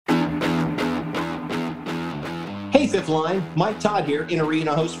fifth line, Mike Todd here,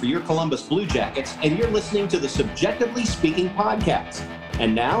 in-arena host for your Columbus Blue Jackets, and you're listening to the Subjectively Speaking podcast.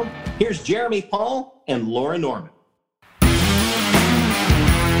 And now, here's Jeremy Paul and Laura Norman.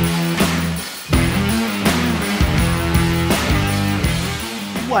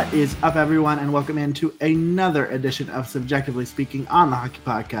 What is up, everyone, and welcome into another edition of Subjectively Speaking on the Hockey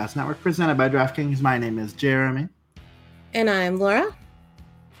Podcast Network, presented by DraftKings. My name is Jeremy. And I'm Laura.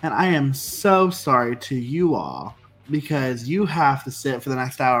 And I am so sorry to you all, because you have to sit for the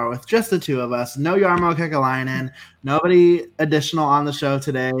next hour with just the two of us. No Jarmo Kekalainen, nobody additional on the show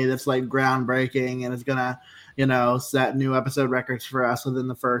today that's like groundbreaking and is going to, set new episode records for us within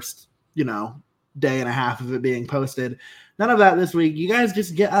the first, day and a half of it being posted. None of that this week. You guys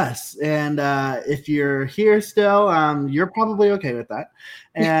just get us. And if you're here still, you're probably okay with that.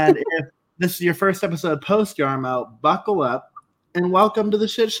 And if this is your first episode post Jarmo, buckle up and welcome to the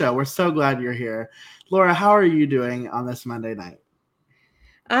shit show. We're so glad you're here. Laura, how are you doing on this Monday night?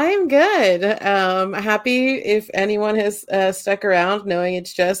 I'm good. Happy if anyone has stuck around, knowing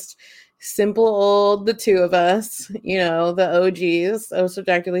it's just simple old the two of us, the OGs of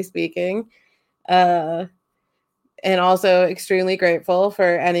Subjectively Speaking. And also extremely grateful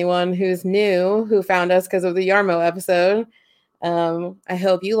for anyone who's new, who found us because of the Jarmo episode. I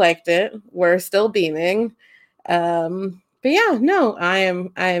hope you liked it. We're still beaming. But yeah, no, I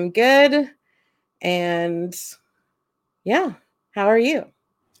am good. And yeah, how are you?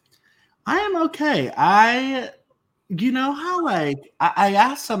 I am okay. You know how I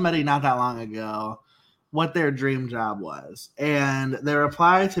asked somebody not that long ago what their dream job was. And their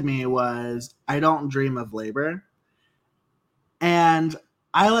reply to me was, I don't dream of labor. And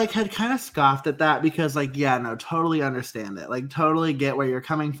I had kind of scoffed at that because totally understand it. Totally get where you're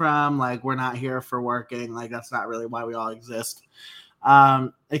coming from. We're not here for working. That's not really why we all exist.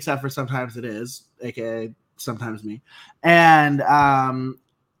 Except for sometimes it is, aka sometimes me. And I'm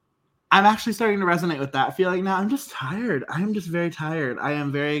actually starting to resonate with that feeling now. I'm just tired. I'm just very tired. I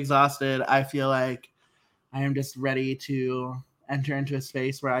am very exhausted. I feel like I am just ready to enter into a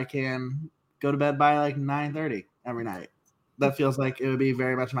space where I can go to bed by 9:30 every night. That feels like it would be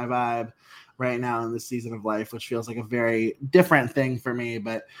very much my vibe right now in this season of life, which feels like a very different thing for me,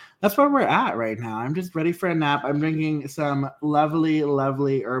 but that's where we're at right now. I'm just ready for a nap. I'm drinking some lovely,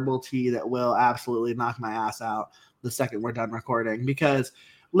 lovely herbal tea that will absolutely knock my ass out the second we're done recording, because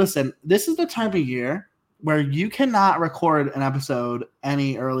listen, this is the time of year where you cannot record an episode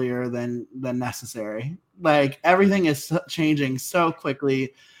any earlier than necessary. Everything is changing so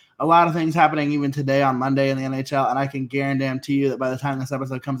quickly. A lot of things happening even today on Monday in the NHL, and I can guarantee you that by the time this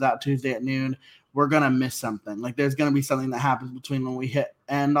episode comes out Tuesday at noon, we're going to miss something. There's going to be something that happens between when we hit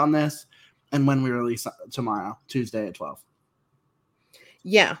end on this and when we release tomorrow, Tuesday at 12.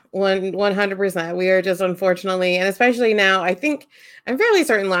 Yeah, 100%. We are just unfortunately, and especially now, I'm fairly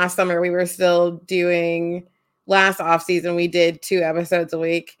certain last summer we were still doing, last off season we did 2 episodes a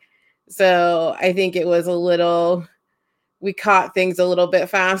week. So I think it was we caught things a little bit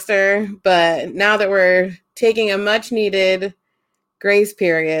faster, but now that we're taking a much needed grace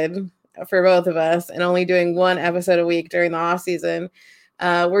period for both of us and only doing 1 episode a week during the off season,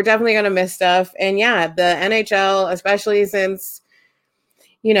 we're definitely going to miss stuff. And yeah, the NHL, especially since,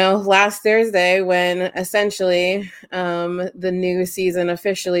 last Thursday when essentially the new season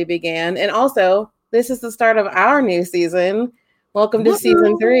officially began. And also this is the start of our new season. Welcome to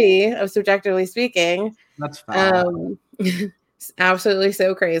season 3 of Subjectively Speaking. That's fine. Absolutely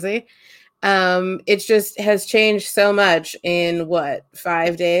so crazy. It just has changed so much in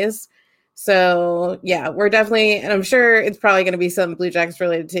 5 days. So yeah, we're definitely, and I'm sure it's probably going to be something Blue Jackets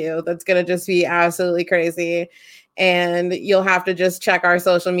related too. That's going to just be absolutely crazy. And you'll have to just check our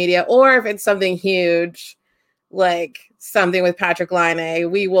social media, or if it's something huge, like something with Patrik Laine,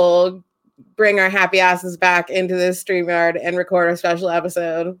 we will bring our happy asses back into this StreamYard and record a special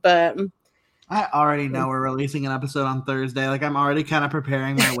epised. But I already know we're releasing an episode on Thursday. I'm already kind of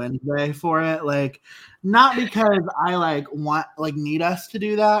preparing my Wednesday for it. Not because I need us to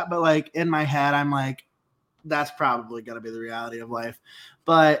do that, but in my head, I'm that's probably going to be the reality of life.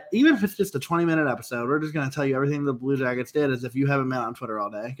 But even if it's just a 20-minute episode, we're just going to tell you everything the Blue Jackets did as if you haven't been on Twitter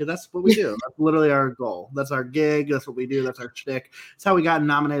all day, because that's what we do. That's literally our goal. That's our gig. That's what we do. That's our shtick. It's how we got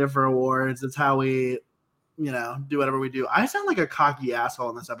nominated for awards. It's how we, do whatever we do. I sound like a cocky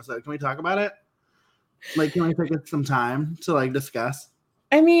asshole in this episode. Can we talk about it? Can we take some time to discuss?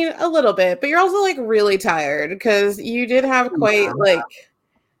 I mean, a little bit, but you're also really tired because you did have quite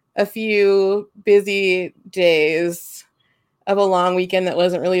a few busy days of a long weekend that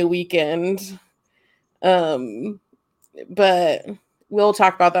wasn't really a weekend. But we'll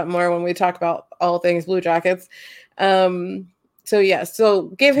talk about that more when we talk about all things Blue Jackets. So yes, so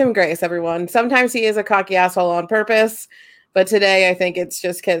give him grace, everyone. Sometimes he is a cocky asshole on purpose, but today I think it's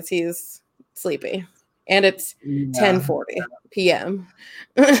just because he's sleepy, and it's 10:40 p.m.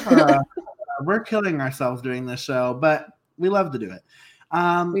 We're killing ourselves doing this show, but we love to do it.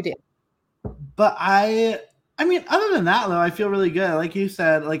 We do. But I mean, other than that, though, I feel really good. Like you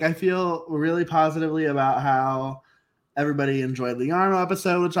said, like I feel really positively about how everybody enjoyed the Yarno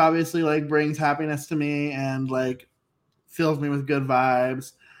episode, which obviously like brings happiness to me and like fills me with good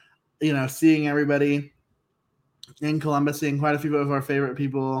vibes. You know, seeing everybody in Columbus, seeing quite a few of our favorite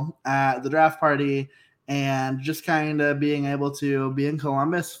people at the draft party, and just kind of being able to be in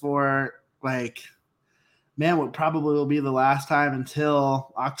Columbus for like, man, what probably will be the last time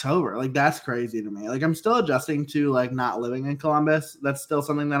until October. Like, that's crazy to me. Like, I'm still adjusting to like not living in Columbus. That's still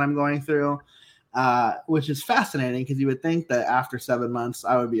something that I'm going through, which is fascinating because you would think that after 7 months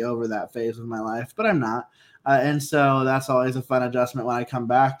I would be over that phase of my life, but I'm not. And so that's always a fun adjustment when I come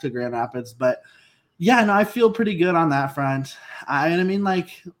back to Grand Rapids. But yeah, no, I feel pretty good on that front. I mean,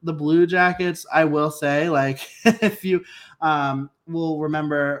 like the Blue Jackets, I will say, like, if you will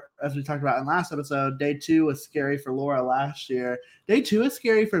remember, as we talked about in last episode, day 2 was scary for Laura last year. Day 2 is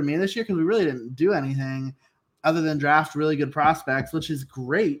scary for me this year because we really didn't do anything other than draft really good prospects, which is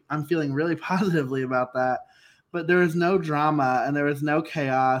great. I'm feeling really positively about that. But there was no drama and there was no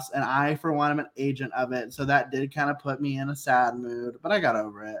chaos. And I, for one, am an agent of it. So that did kind of put me in a sad mood. But I got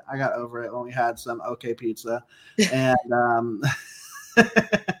over it. I got over it when we had some OK pizza. And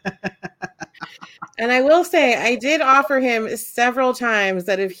and I will say, I did offer him several times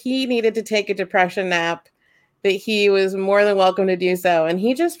that if he needed to take a depression nap, that he was more than welcome to do so. And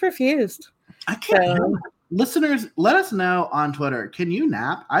he just refused. I can't. So, listeners, let us know on Twitter. Can you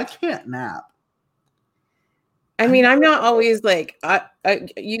nap? I can't nap. I mean, I'm not always like,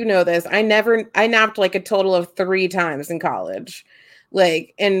 you know this. I napped like a total of 3 times in college.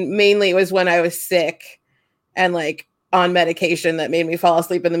 Like, and mainly it was when I was sick and like on medication that made me fall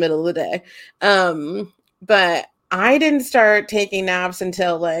asleep in the middle of the day. But I didn't start taking naps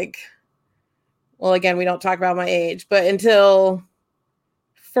until like, well, again, we don't talk about my age, but until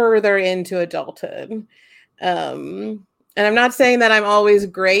further into adulthood. And I'm not saying that I'm always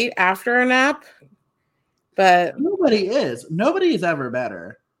great after a nap, but nobody is. Nobody is ever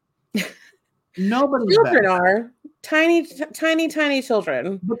better. Nobody's children better. Are tiny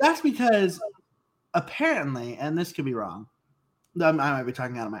children. But that's because apparently, and this could be wrong, I might be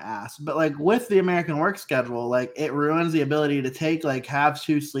talking out of my ass, but like with the American work schedule, like it ruins the ability to take like have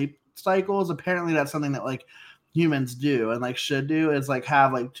 2 sleep cycles. Apparently that's something that like humans do and like should do is like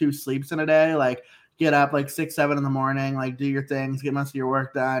have like 2 sleeps in a day, like get up like 6-7 in the morning, like do your things, get most of your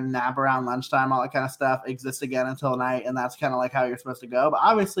work done, nap around lunchtime, all that kind of stuff, exist again until night. And that's kind of like how you're supposed to go. But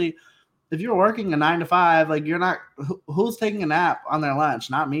obviously if you're working a 9 to 5, like you're not, who's taking a nap on their lunch?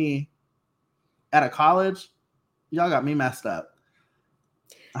 Not me. At a college, y'all got me messed up.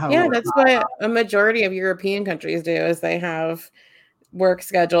 Yeah, that's what a majority of European countries do is they have work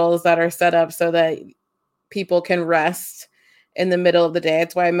schedules that are set up so that people can rest in the middle of the day.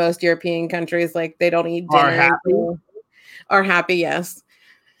 It's why most European countries, like, they don't eat dinner. Are happy, yes.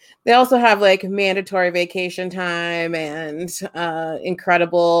 They also have like mandatory vacation time and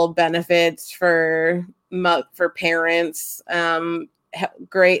incredible benefits for parents,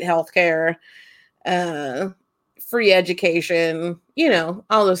 great healthcare, free education, you know,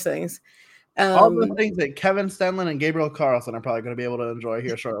 all those things. All the things that Kevin Stenlin and Gabriel Carlson are probably going to be able to enjoy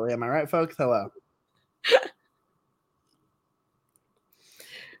here shortly. Am I right, folks? Hello.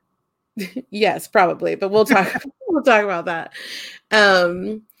 Yes, probably, but we'll talk about that.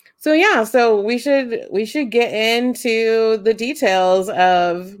 So yeah, so we should get into the details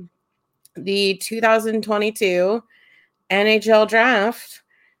of the 2022 NHL draft.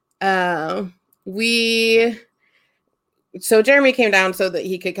 So Jeremy came down so that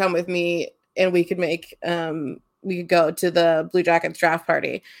he could come with me and we could go to the Blue Jackets draft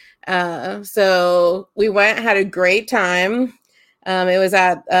party. So we went, had a great time. It was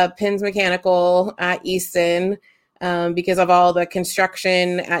at Pins Mechanical at Easton. Because of all the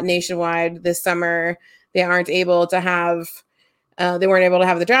construction at Nationwide this summer, they weren't able to have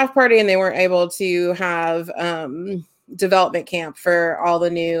the draft party, and they weren't able to have development camp for all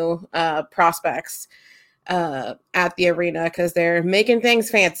the new prospects at the arena because they're making things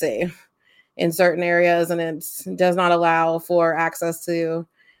fancy in certain areas, and it does not allow for access to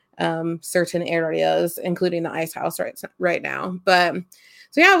certain areas, including the ice house right now. But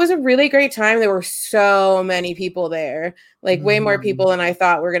so yeah, it was a really great time. There were so many people there, like way more people than I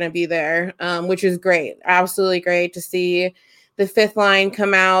thought were going to be there, which is great. Absolutely great to see the fifth line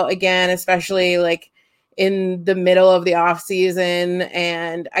come out again, especially like in the middle of the off season.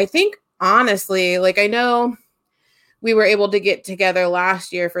 And I think honestly, like I know we were able to get together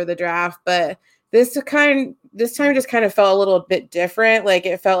last year for the draft, but this time just kind of felt a little bit different. Like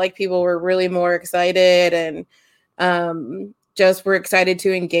it felt like people were really more excited and just were excited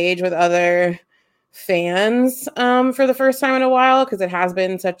to engage with other fans for the first time in a while, because it has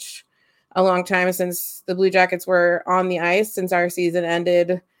been such a long time since the Blue Jackets were on the ice, since our season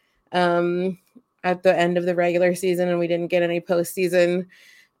ended at the end of the regular season and we didn't get any postseason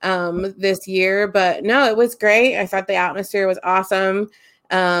this year. But no, it was great. I thought the atmosphere was awesome.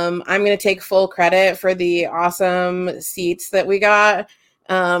 I'm going to take full credit for the awesome seats that we got,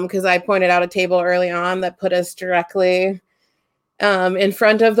 because I pointed out a table early on that put us directly in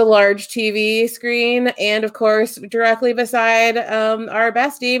front of the large TV screen, and of course directly beside our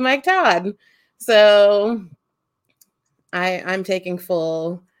bestie Mike Todd. So I'm taking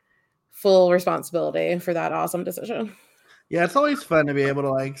full responsibility for that awesome decision. Yeah, it's always fun to be able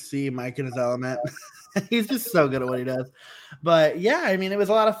to like see Mike in his element. He's just so good at what he does. But yeah, I mean, it was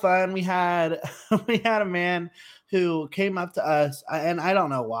a lot of fun. We had a man who came up to us, and I don't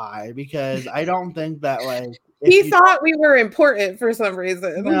know why, because I don't think that like he thought we were important for some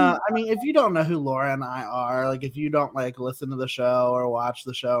reason. No, I mean, if you don't know who Laura and I are, like if you don't like listen to the show or watch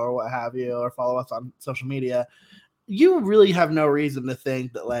the show or what have you, or follow us on social media, you really have no reason to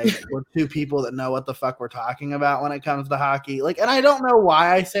think that like we're two people that know what the fuck we're talking about when it comes to hockey. Like, and I don't know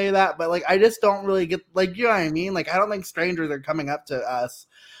why I say that, but like I just don't really get, like, you know what I mean? Like I don't think strangers are coming up to us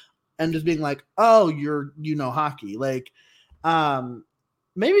and just being like, "Oh, you know hockey." Like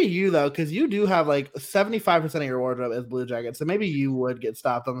maybe you though, because you do have like 75% of your wardrobe is Blue Jackets, so maybe you would get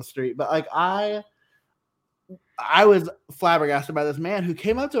stopped on the street. But like I was flabbergasted by this man who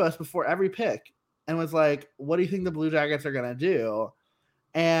came up to us before every pick and was like, "What do you think the Blue Jackets are gonna do?"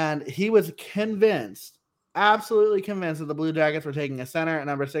 And he was convinced, absolutely convinced, that the Blue Jackets were taking a center at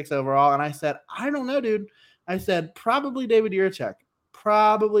number 6 overall. And I said, "I don't know, dude." I said, "Probably David Jiricek.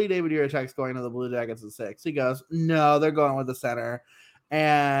 Probably David Jiricek's going to the Blue Jackets at 6." He goes, "No, they're going with the center."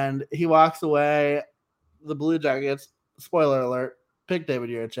 And he walks away. The Blue Jackets, spoiler alert, pick David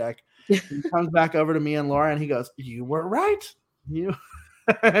Jiricek. He comes back over to me and Laura, and he goes, "You were right." It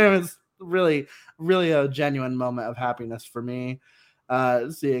was really, really a genuine moment of happiness for me,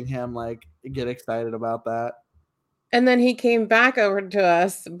 seeing him like get excited about that. And then he came back over to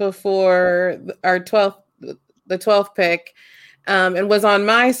us before our 12th pick, and was on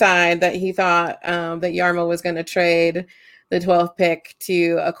my side that he thought that Jarmo was going to trade the 12th pick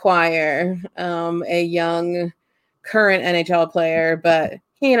to acquire a young current NHL player, but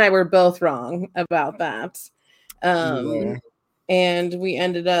he and I were both wrong about that. And we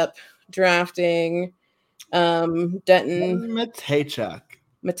ended up drafting Denton Mateychuk.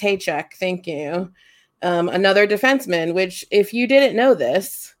 Thank you. Another defenseman, which if you didn't know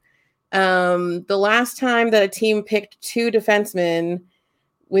this, the last time that a team picked 2 defensemen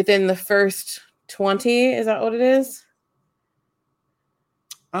within the first 20, is that what it is?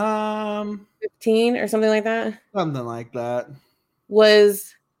 15 or something like that. Something like that.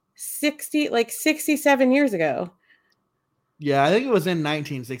 Was 67 years ago. Yeah, I think it was in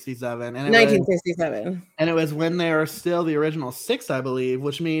 1967. And 1967. And it was when they were still the original 6, I believe,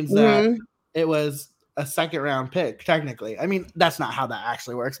 which means that it was a second round pick, technically. I mean, that's not how that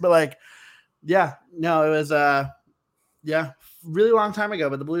actually works, but like, yeah, no, it was really long time ago,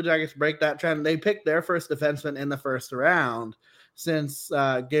 but the Blue Jackets break that trend. They picked their first defenseman in the first round since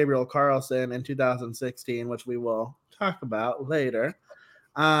Gabriel Carlsson in 2016, which we will talk about later.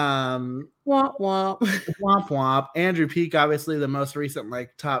 Womp womp. Womp womp. Andrew Peeke, obviously the most recent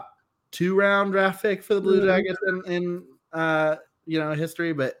like top 2 round draft pick for the Blue Jackets in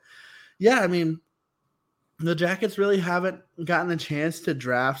history. But yeah, I mean, the Jackets really haven't gotten a chance to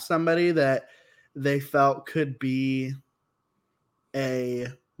draft somebody that they felt could be a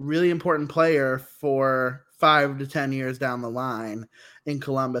really important player for 5 to 10 years down the line in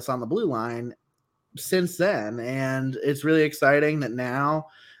Columbus on the blue line since then. And it's really exciting that now,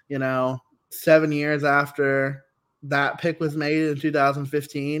 7 years after that pick was made in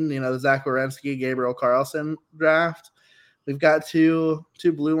 2015, the Zach Werenski, Gabriel Carlsson draft, we've got two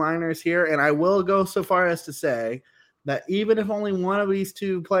blue liners here. And I will go so far as to say that even if only one of these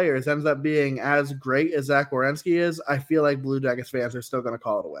 2 players ends up being as great as Zach Werenski is, I feel like Blue Jackets fans are still going to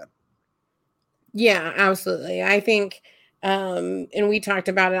call it a win. Yeah, absolutely. I think, and we talked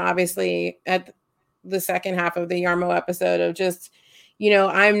about it obviously at the second half of the Jarmo episode of just,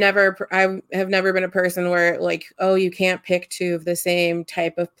 I have never been a person where like, oh, you can't pick 2 of the same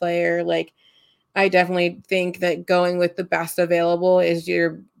type of player. Like, I definitely think that going with the best available is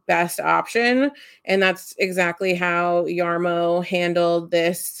your best option. And that's exactly how Jarmo handled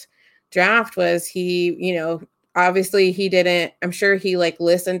this draft. Was he, obviously he didn't, I'm sure he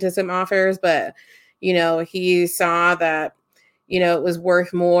listened to some offers, but he saw that it was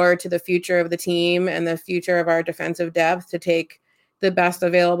worth more to the future of the team and the future of our defensive depth to take the best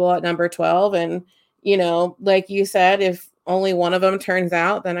available at number 12. And like you said, if only one of them turns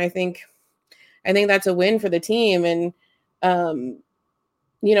out, then I think that's a win for the team. And I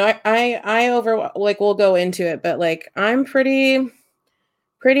over we'll go into it, but I'm pretty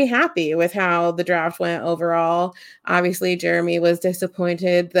happy with how the draft went overall. Obviously, Jeremy was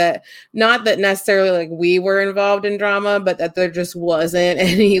disappointed that not that necessarily we were involved in drama, but that there just wasn't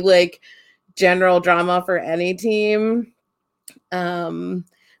any general drama for any team.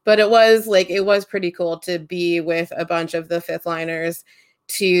 But it was pretty cool to be with a bunch of the fifth liners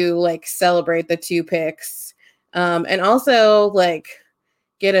to celebrate the 2 picks. And also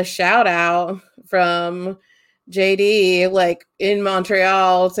get a shout out from JD in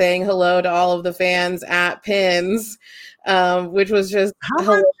Montreal saying hello to all of the fans at Pins, which was just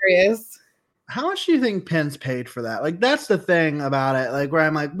hilarious. How much do you think Pins paid for that? That's the thing about it. Where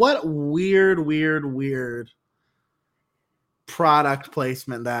I'm what weird product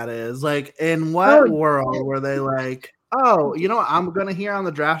placement that is. In what world were they I'm gonna hear on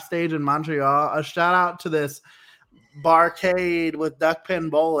the draft stage in Montreal a shout out to this barcade with duck pin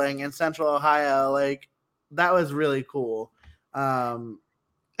bowling in Central Ohio. That was really cool. I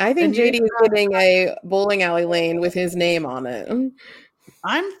think JD is getting a bowling alley lane with his name on it.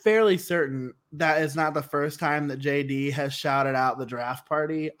 I'm fairly certain that is not the first time that JD has shouted out the draft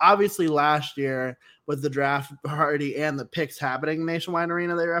party. Obviously, last year with the draft party and the picks happening in Nationwide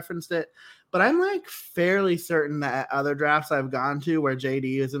Arena, they referenced it. But I'm fairly certain that at other drafts I've gone to where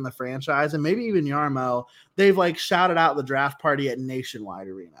JD is in the franchise, and maybe even Jarmo, they've shouted out the draft party at Nationwide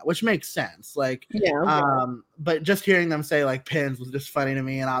Arena, which makes sense. But just hearing them say Pins was just funny to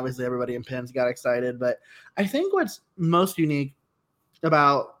me, and obviously everybody in Pins got excited. But I think what's most unique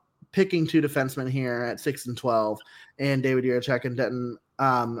about picking 2 defensemen here at 6 and 12 and David Jiricek and Denton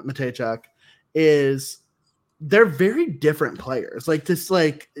Mateychuk is they're very different players.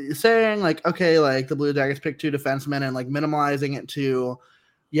 Saying okay, the Blue Jackets pick 2 defensemen and minimalizing it to,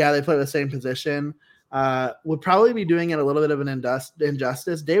 they play the same position, would probably be doing it a little bit of an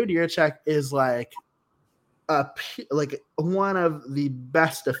injustice. David Jiricek is one of the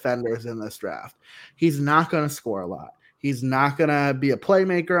best defenders in this draft. He's not going to score a lot. He's not going to be a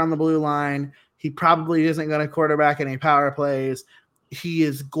playmaker on the blue line. He probably isn't going to quarterback any power plays. He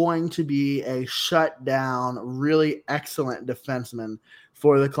is going to be a shutdown, really excellent defenseman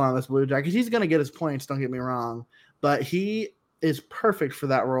for the Columbus Blue Jackets. He's going to get his points, don't get me wrong, but he is perfect for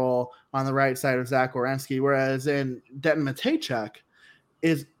that role on the right side of Zach Werenski, whereas in Denton Mateychuk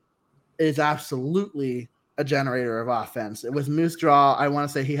is absolutely a generator of offense. With Moose Jaw, I want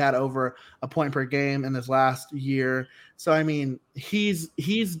to say he had over a point per game in this last year. So, I mean, he's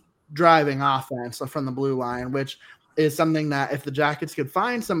driving offense from the blue line, which is something that if the Jackets could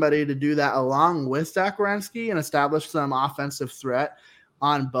find somebody to do that along with Zach Werenski and establish some offensive threat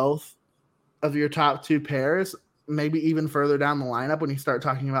on both of your top 2 pairs, maybe even further down the lineup when you start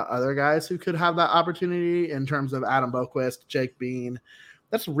talking about other guys who could have that opportunity in terms of Adam Boquist, Jake Bean.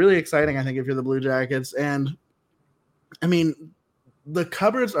 That's really exciting, I think, if you're the Blue Jackets. And, I mean, the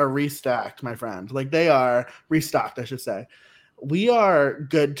cupboards are restacked, my friend. They are restocked, I should say. We are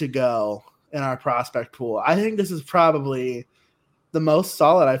good to go in our prospect pool. I think this is probably the most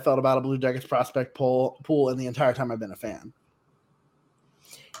solid I felt about a Blue Jackets prospect pool in the entire time I've been a fan.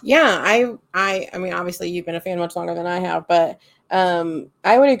 Yeah, I mean, obviously you've been a fan much longer than I have, but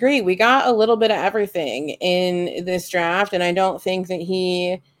I would agree. We got a little bit of everything in this draft, and I don't think that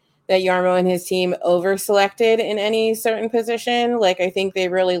Jarmo and his team over-selected in any certain position. I think they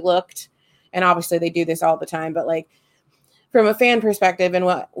really looked, and obviously they do this all the time, but from a fan perspective and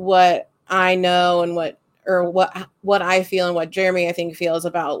what I know and what I feel and what Jeremy, I think, feels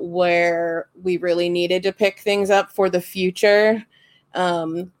about where we really needed to pick things up for the future.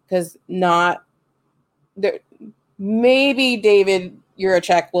 Because maybe David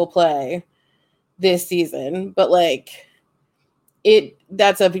Jiricek will play this season, but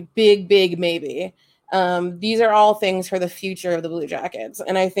that's a big maybe. These are all things for the future of the Blue Jackets.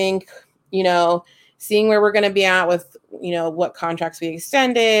 And I think, seeing where we're going to be at with, what contracts we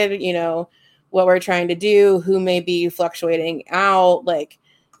extended, what we're trying to do, who may be fluctuating out,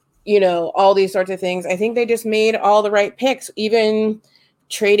 all these sorts of things. I think they just made all the right picks, even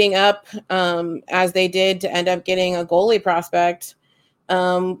trading up as they did to end up getting a goalie prospect.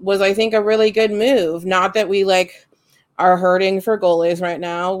 was, I think, a really good move. Not that we are hurting for goalies right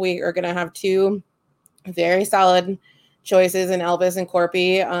now. We are going to have two very solid choices in Elvis and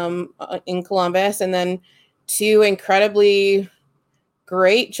Corpy in Columbus, and then two incredibly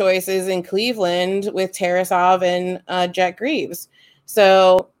great choices in Cleveland with Tarasov and Jet Greaves.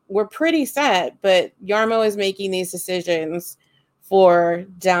 So we're pretty set, but Jarmo is making these decisions for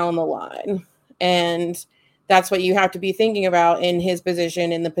down the line. And that's what you have to be thinking about in his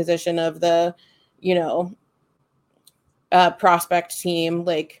position, in the position of the, prospect team.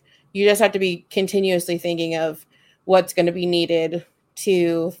 You just have to be continuously thinking of what's going to be needed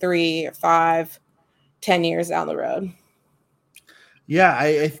 2, 3, 5, 10 years down the road. Yeah,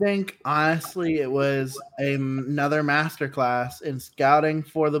 I think honestly it was another masterclass in scouting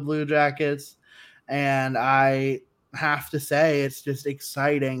for the Blue Jackets, and I have to say it's just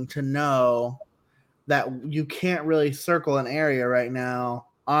exciting to know that you can't really circle an area right now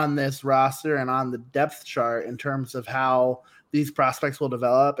on this roster and on the depth chart in terms of how these prospects will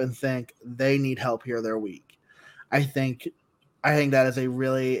develop and think they need help here, they're weak. I think that is a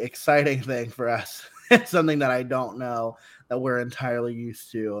really exciting thing for us. It's something that I don't know that we're entirely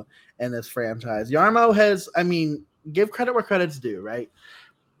used to in this franchise. Jarmo has, give credit where credit's due, right?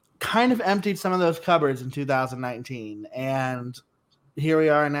 Kind of emptied some of those cupboards in 2019. And here we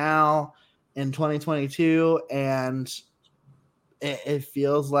are now in 2022, and it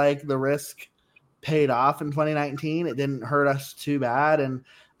feels like the risk paid off in 2019. It didn't hurt us too bad. And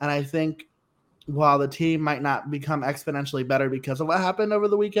I think while the team might not become exponentially better because of what happened over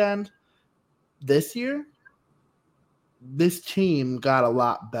the weekend, this year, this team got a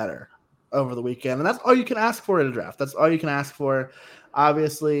lot better over the weekend. And that's all you can ask for in a draft. That's all you can ask for.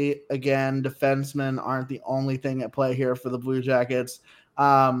 Obviously, again, defensemen aren't the only thing at play here for the Blue Jackets.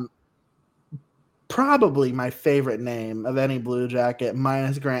 Probably my favorite name of any Blue Jacket,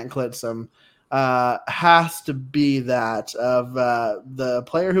 minus Grant Klitzum, has to be that of the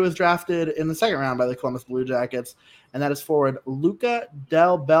player who was drafted in the second round by the Columbus Blue Jackets, and that is forward Luca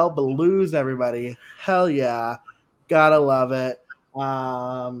Del Belbaluz, everybody. Hell yeah. Gotta love it.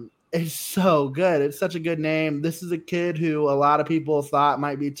 It's so good. It's such a good name. This is a kid who a lot of people thought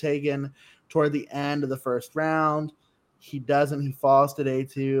might be taken toward the end of the first round. He doesn't. He falls to day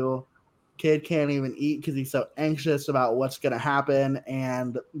 2. Kid can't even eat because he's so anxious about what's going to happen,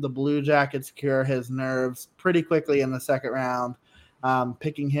 and the Blue Jackets cure his nerves pretty quickly in the second round,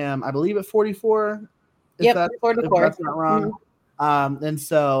 picking him, I believe, at 44. Yep, 44. If that's not wrong. Mm-hmm. And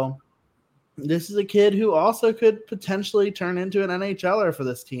so this is a kid who also could potentially turn into an NHLer for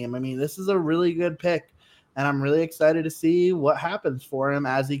this team. This is a really good pick, and I'm really excited to see what happens for him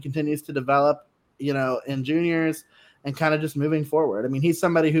as he continues to develop, in juniors and kind of just moving forward. He's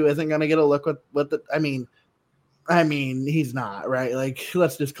somebody who isn't going to get a look with the he's not, right?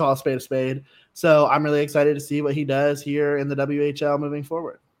 Let's just call a spade a spade. So I'm really excited to see what he does here in the WHL moving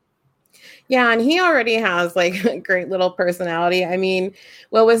forward. Yeah, and he already has a great little personality.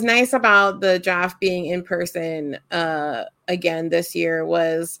 What was nice about the draft being in person again this year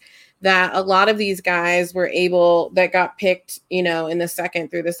was that a lot of these guys that got picked, in the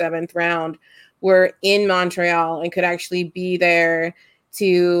 2nd through the 7th round were in Montreal and could actually be there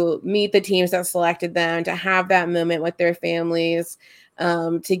to meet the teams that selected them, to have that moment with their families,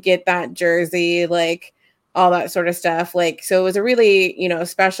 to get that jersey, all that sort of stuff. So it was a really,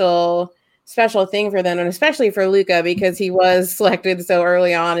 special thing for them, and especially for Luca because he was selected so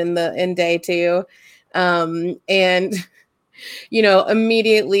early on in day 2. And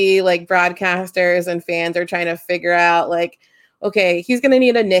immediately broadcasters and fans are trying to figure out okay, he's going to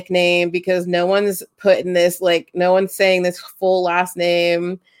need a nickname because no one's putting this, no one's saying this full last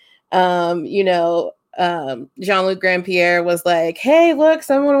name. Jean-Luc Grandpierre was like, hey, look,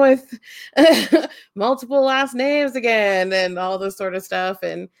 someone with multiple last names again, and all this sort of stuff.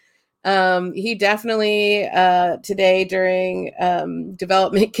 And he definitely today during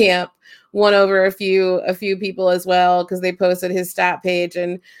development camp won over a few people as well, because they posted his stat page.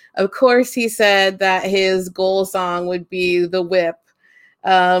 And of course he said that his goal song would be The Whip.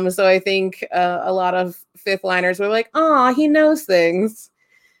 So I think a lot of fifth liners were like, oh, he knows things.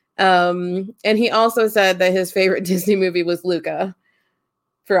 And he also said that his favorite Disney movie was Luca,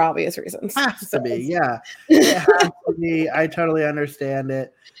 for obvious reasons. Has to be, yeah. It has to be. I totally understand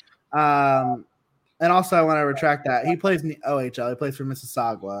it. And also I want to retract that. He plays in the OHL. He plays for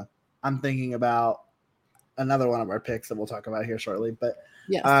Mississauga. I'm thinking about another one of our picks that we'll talk about here shortly. But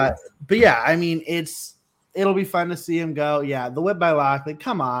yes. But yeah, I mean, it'll be fun to see him go. Yeah, The Whip by Lockley.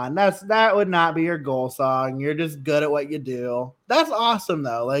 Come on, that would not be your goal song. You're just good at what you do. That's awesome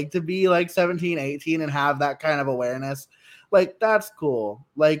though. Like to be like 17, 18 and have that kind of awareness. Like, that's cool.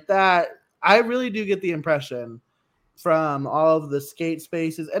 Like, that, I really do get the impression from all of the skate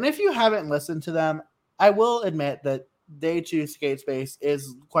spaces. And if you haven't listened to them, I will admit that Day 2 skate space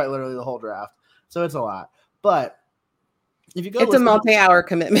is quite literally the whole draft. So it's a lot. But if you go, it's a multi-hour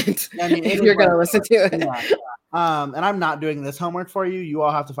commitment. I mean, if you're going to listen to it. Yeah. And I'm not doing this homework for you. You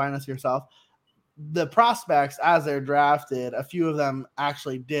all have to find this yourself. The prospects, as they're drafted, a few of them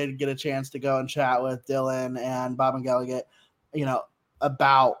actually did get a chance to go and chat with Dylan and Bob and Gallagher,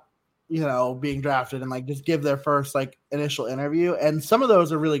 about, being drafted and like just give their first like initial interview. And some of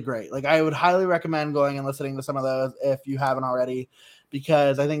those are really great. Like, I would highly recommend going and listening to some of those if you haven't already,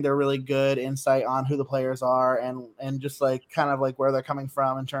 because I think they're really good insight on who the players are and just like kind of like where they're coming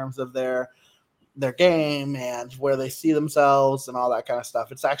from in terms of their game and where they see themselves and all that kind of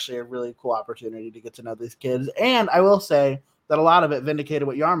stuff. It's actually a really cool opportunity to get to know these kids. And I will say that a lot of it vindicated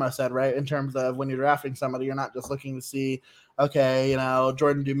what Yarmo said, right? In terms of when you're drafting somebody, you're not just looking to see, okay,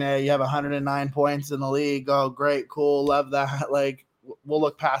 Jordan Dumais, you have 109 points in the league. Oh, great, cool, love that. Like, we'll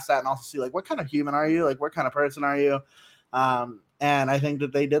look past that and also see, like, what kind of human are you? Like, what kind of person are you? And I think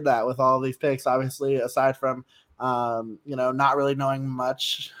that they did that with all of these picks, obviously, aside from, not really knowing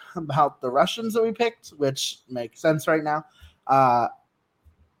much about the Russians that we picked, which makes sense right now.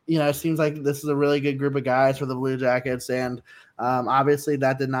 It seems like this is a really good group of guys for the Blue Jackets. And obviously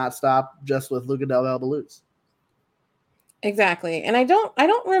that did not stop just with Luca Del Belbaluz. Exactly. And I don't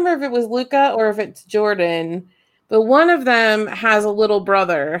remember if it was Luca or if it's Jordan, but one of them has a little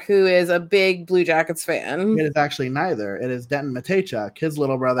brother who is a big Blue Jackets fan. It is actually neither. It is Denton Matejchuk. His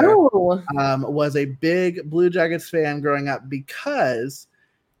little brother was a big Blue Jackets fan growing up because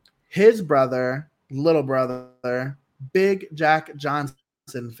his little brother, big Jack Johnson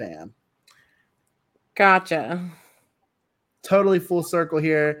fan. Gotcha. Totally full circle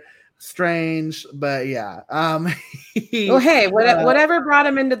here. Strange, but yeah. Whatever brought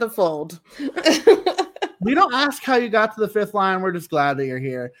him into the fold. We don't ask how you got to the fifth line. We're just glad that you're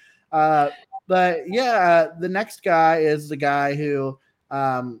here. But yeah, the next guy is the guy who,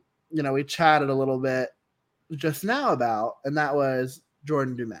 we chatted a little bit just now about, and that was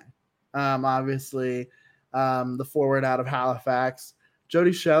Jordan Dumais. Obviously, the forward out of Halifax.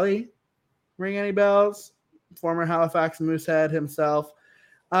 Jody Shelley, ring any bells? Former Halifax Moosehead himself.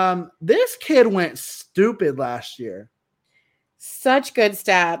 This kid went stupid last year. Such good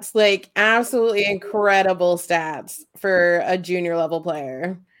stats, like absolutely incredible stats for a junior level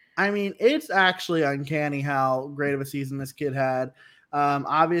player. I mean, it's actually uncanny how great of a season this kid had.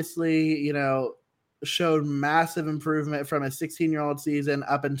 Obviously, showed massive improvement from his 16-year-old season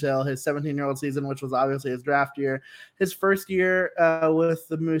up until his 17-year-old season, which was obviously his draft year. His first year with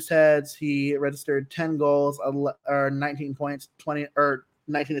the Mooseheads, he registered 10 goals or 19 points,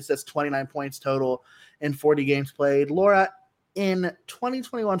 19 assists, 29 points total in 40 games played. Laura, in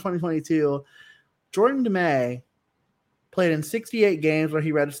 2021-2022, Jordan Dumais played in 68 games where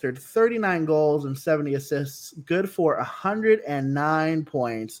he registered 39 goals and 70 assists, good for 109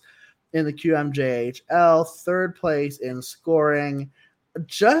 points in the QMJHL, third place in scoring.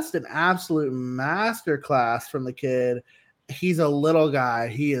 Just an absolute masterclass from the kid. He's a little guy.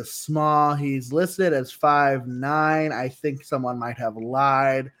 He is small. He's listed as 5'9". I think someone might have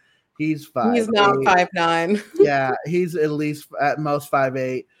lied. He's 5'8". He's not 5'9". Yeah, he's at least at most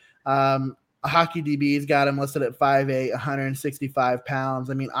 5'8". Hockey DB's got him listed at 5'8", 165 pounds.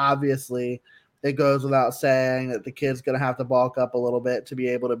 I mean, obviously, it goes without saying that the kid's going to have to bulk up a little bit to be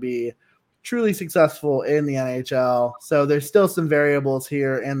able to be truly successful in the NHL. So there's still some variables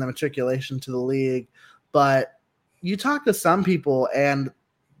here in the matriculation to the league. But you talk to some people, and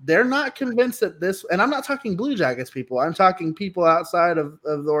they're not convinced that this – and I'm not talking Blue Jackets people. I'm talking people outside of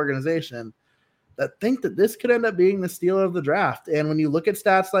the organization that think that this could end up being the steal of the draft. And when you look at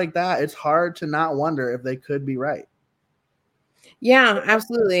stats like that, it's hard to not wonder if they could be right. Yeah,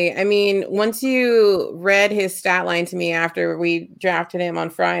 absolutely. I mean, once you read his stat line to me after we drafted him on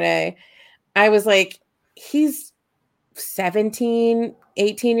Friday, I was like, he's 17,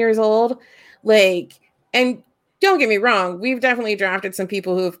 18 years old. Like, and don't get me wrong, we've definitely drafted some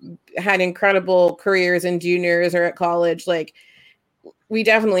people who've had incredible careers in juniors or at college. Like, we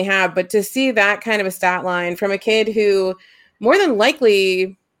definitely have. But to see that kind of a stat line from a kid who more than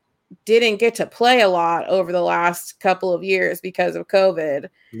likely didn't get to play a lot over the last couple of years because of COVID.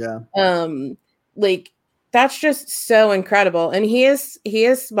 Yeah. Like, that's just so incredible. And he is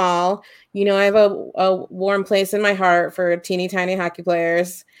small. I have a warm place in my heart for teeny tiny hockey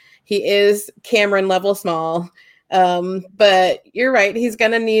players. He is Cameron level small. But you're right. He's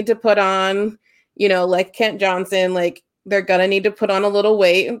going to need to put on, like Kent Johnson, like they're going to need to put on a little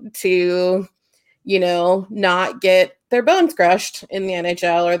weight to, not get their bones crushed in the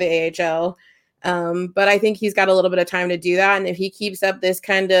NHL or the AHL. But I think he's got a little bit of time to do that. And if he keeps up this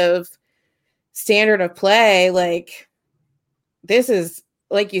kind of standard of play, like, this is,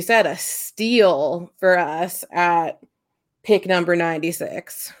 like you said, a steal for us at pick number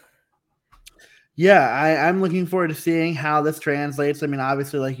 96. Yeah, I'm looking forward to seeing how this translates. I mean,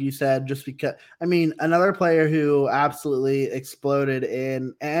 obviously, like you said, just because, I mean, another player who absolutely exploded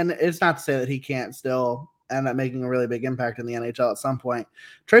in, and it's not to say that he can't still end up making a really big impact in the NHL at some point.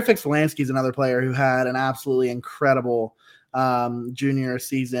 Trey Fix-Wolansky is another player who had an absolutely incredible junior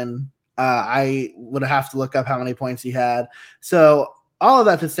season. I would have to look up how many points he had. So all of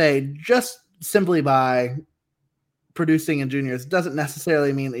that to say, just simply by producing in juniors doesn't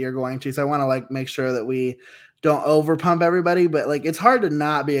necessarily mean that you're going to. So I want to like make sure that we don't overpump everybody, but like it's hard to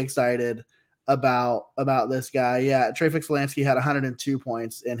not be excited about this guy. Yeah, Trey Fix-Wolansky had 102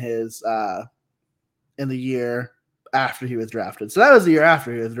 points in his in the year after he was drafted. So that was the year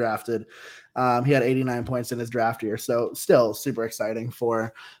after he was drafted. He had 89 points in his draft year. So still super exciting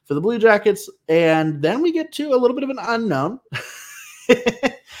for the Blue Jackets. And then we get to a little bit of an unknown.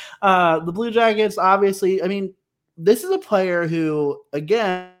 The Blue Jackets, obviously, I mean, this is a player who,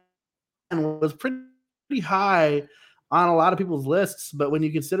 again, was pretty high on a lot of people's lists. But when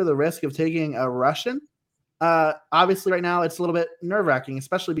you consider the risk of taking a Russian, obviously right now it's a little bit nerve-wracking,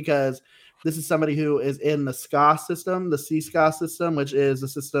 especially because this is somebody who is in the SKA system, the CSKA system, which is a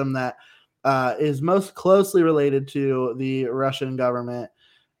system that is most closely related to the Russian government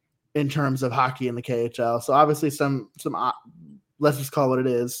in terms of hockey in the KHL. So obviously some let's just call it what it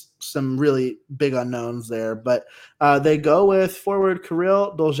is, some really big unknowns there. But they go with forward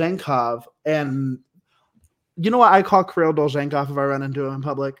Kirill Dolzhenkov. And you know what I call Kirill Dolzhenkov if I run into him in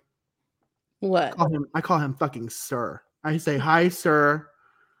public? What? I call him fucking sir. I say, hi, sir.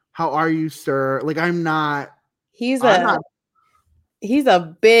 How are you, sir? Like, He's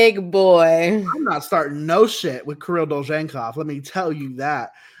a big boy. I'm not starting no shit with Kirill Dolzhenkov. Let me tell you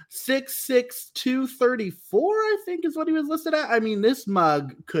that. 6'6", 234, I think is what he was listed at. I mean, this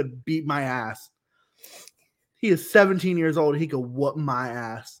mug could beat my ass. He is 17 years old. He could whoop my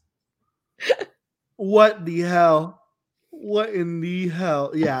ass. What the hell? What in the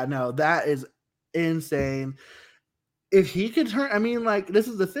hell? Yeah, no, that is insane. If he could turn, I mean, like, this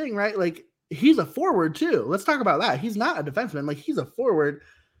is the thing, right? Like, he's a forward too. Let's talk about that. He's not a defenseman. Like, he's a forward.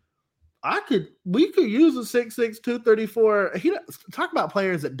 We could use a 6'6", 234. Talk about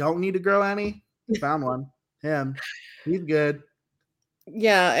players that don't need to grow any. Found one. Him. He's good.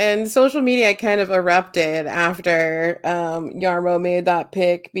 Yeah, and social media kind of erupted after Jarmo made that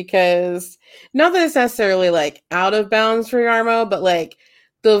pick, because not that it's necessarily like out of bounds for Jarmo, but like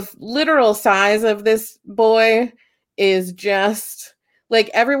the literal size of this boy is just like,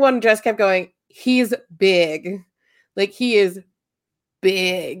 everyone just kept going, he's big. Like, he is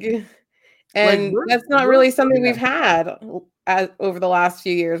big. And like, that's not really something we've had over the last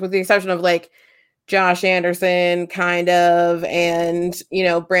few years, with the exception of like Josh Anderson, kind of, and, you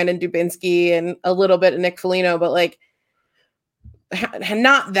know, Brandon Dubinsky and a little bit of Nick Foligno, but like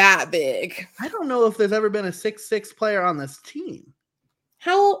not that big. I don't know if there's ever been a 6'6" player on this team.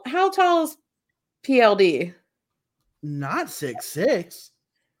 How tall is PLD? Not 6'6".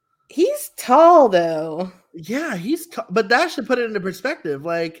 He's tall though. Yeah, he's tall, but that should put it into perspective.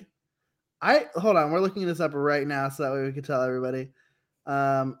 Like, hold on, we're looking this up right now so that way we can tell everybody.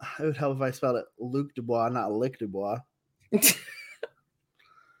 It would help if I spelled it Luc Dubois, not Lick Dubois.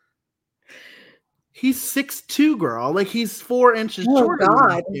 He's 6'2", girl. Like, he's 4 inches shorter.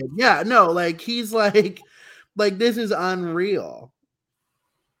 God. Yeah, no, like, he's like this is unreal.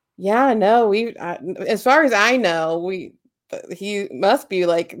 Yeah, no, as far as I know, he must be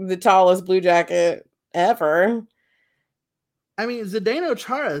like the tallest Blue Jacket ever. I mean, Zdeno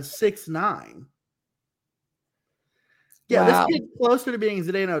Chara is 6'9". Yeah, wow. This kid's closer to being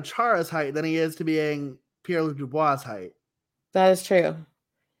Zdeno Chara's height than he is to being Pierre-Luc Dubois' height. That is true.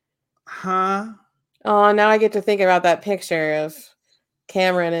 Huh? Oh, now I get to think about that picture of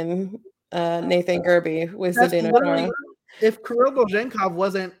Cameron and Nathan Gerbe with Zdeno Chara. If Kirill Dolzhenkov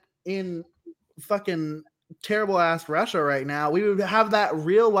wasn't in fucking terrible ass Russia right now, we would have that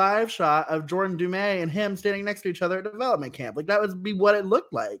real live shot of Jordan Dumais and him standing next to each other at development camp. Like, that would be what it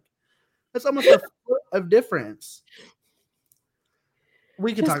looked like. That's almost a foot of difference.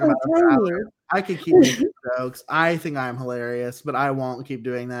 We could talk about it. I could keep making jokes. I think I'm hilarious, but I won't keep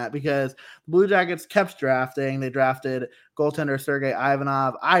doing that because Blue Jackets kept drafting. They drafted goaltender Sergei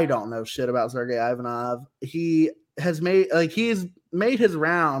Ivanov. I don't know shit about Sergei Ivanov. He's made his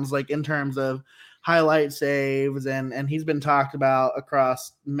rounds, like, in terms of highlight saves, and he's been talked about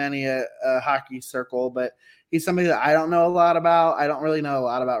across many a hockey circle, but He's somebody that I don't know a lot about. I don't really know a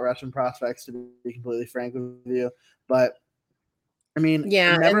lot about Russian prospects, to be completely frank with you. But I mean,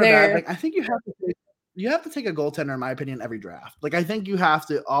 Yeah, never and a bad they're thing. I think you have to take a goaltender, in my opinion, every draft. Like, I think you have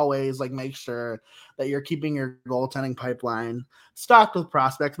to always like make sure that you're keeping your goaltending pipeline stocked with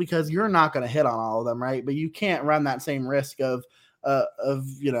prospects, because you're not going to hit on all of them, right? But you can't run that same risk of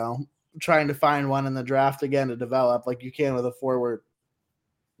trying to find one in the draft again to develop like you can with a forward.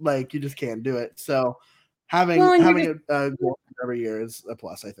 Like, you just can't do it. So having well, and a goaltender every year is a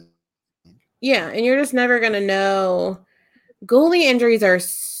plus, I think. yeah, and you're just never gonna know. Goalie injuries are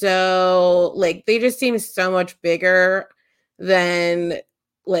so like they just seem so much bigger than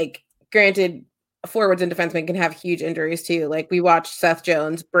like granted forwards and defensemen can have huge injuries too. Like we watched Seth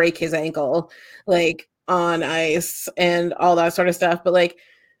Jones break his ankle like on ice and all that sort of stuff. But like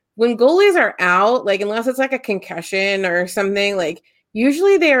when goalies are out, like unless it's like a concussion or something, like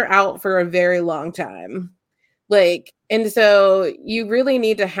usually they are out for a very long time. Like, and so you really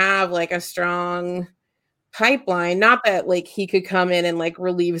need to have like a strong pipeline. Not that like he could come in and like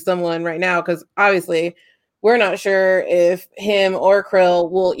relieve someone right now, because obviously we're not sure if him or Krill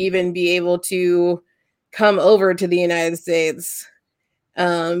will even be able to come over to the United States.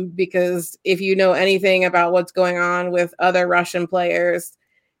 Because if you know anything about what's going on with other Russian players,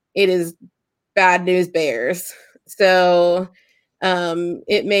 it is bad news bears. So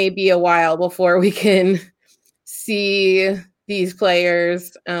it may be a while before we can see these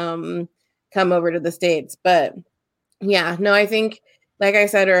players come over to the States. But yeah, no, I think, like I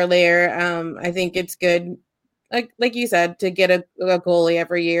said earlier, I think it's good, like you said, to get a goalie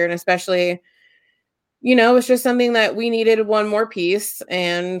every year. And especially, it's just something that we needed one more piece,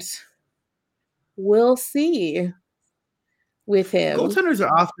 and we'll see with him.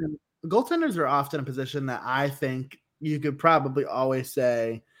 Goaltenders are often a position that I think you could probably always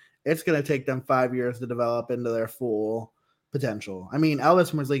say it's going to take them 5 years to develop into their full potential. I mean,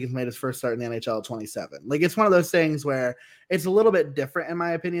 Elvis Merzlikins made his first start in the NHL at 27. Like, it's one of those things where it's a little bit different, in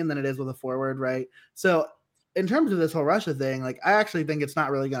my opinion, than it is with a forward, right? So in terms of this whole Russia thing, like, I actually think it's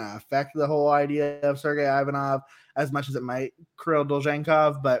not really going to affect the whole idea of Sergei Ivanov as much as it might Kirill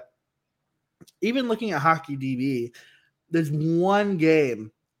Dolzhenkov. But even looking at Hockey DB, there's one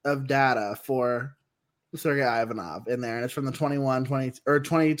game of data for Sergei Ivanov in there, and it's from the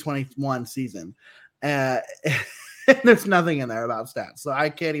 2021 season. There's nothing in there about stats, so I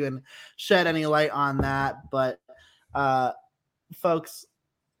can't even shed any light on that. But folks,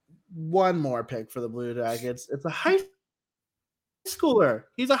 one more pick for the Blue Jackets. It's a high schooler.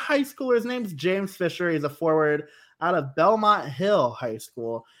 He's a high schooler. His name's James Fisher. He's a forward out of Belmont Hill High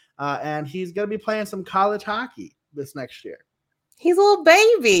School, and he's going to be playing some college hockey this next year. He's a little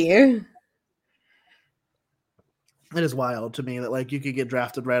baby. It is wild to me that like you could get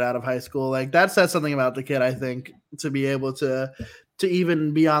drafted right out of high school. Like, that says something about the kid, I think, to be able to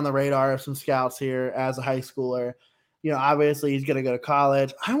even be on the radar of some scouts here as a high schooler. Obviously he's going to go to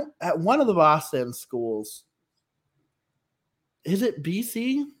college. At one of the Boston schools. Is it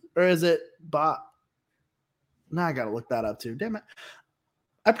BC or is it Now I got to look that up too. Damn it.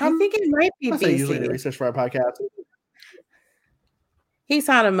 I think it might be BC. I usually do research for our podcast. He's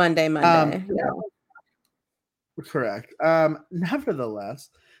on a Monday. Yeah. Correct. Nevertheless,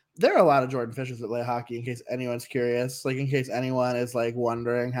 there are a lot of Jordan Fishers that play hockey, in case anyone's curious. Like, in case anyone is like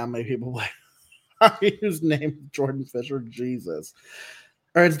wondering how many people play hockey whose name is Jordan Fisher. Jesus.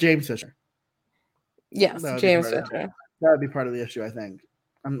 Or it's James Fisher. Yes, James Fisher. That would be part of the issue, I think.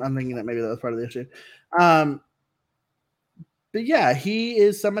 I'm thinking that maybe that was part of the issue. But yeah, he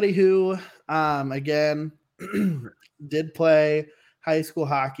is somebody who, again, did play high school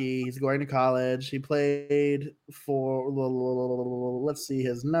hockey. He's going to college. He played for, let's see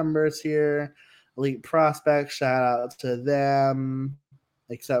his numbers here. Elite prospect, shout out to them,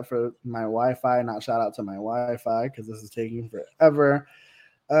 except for my Wi-Fi. Not shout out to my Wi-Fi because this is taking forever.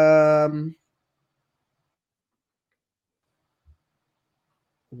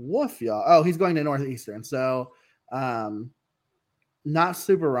 Woof, y'all. Oh, he's going to Northeastern. So not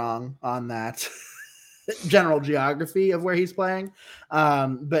super wrong on that general geography of where he's playing.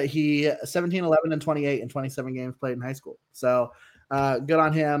 But he 17, 11, and 28 in 27 games played in high school. So good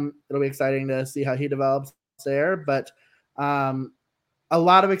on him. It'll be exciting to see how he develops there. But a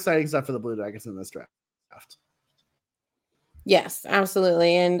lot of exciting stuff for the Blue Jackets in this draft. Yes,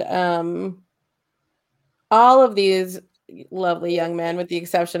 absolutely. And all of these lovely young men, with the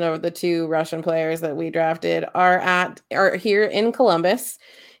exception of the 2 Russian players that we drafted, are here in Columbus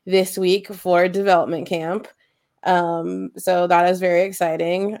this week for development camp. So that is very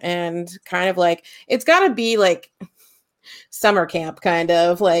exciting, and kind of like it's got to be like summer camp, kind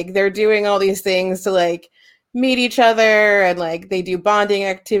of like they're doing all these things to like meet each other, and like they do bonding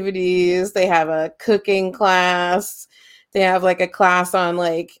activities. They have a cooking class. They have like a class on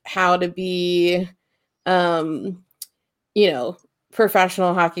like how to be,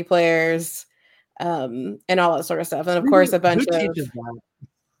 professional hockey players, and all that sort of stuff. And of course, a bunch Who of teaches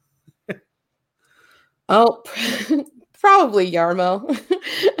that? probably Yarmo.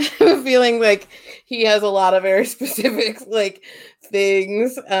 I have a feeling like he has a lot of very specific like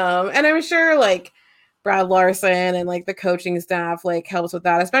things, and I'm sure like Brad Larson and like the coaching staff like helps with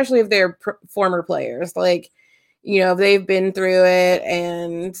that, especially if they're former players. Like, they've been through it,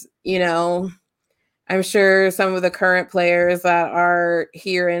 and I'm sure some of the current players that are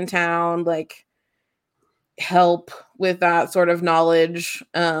here in town like help with that sort of knowledge.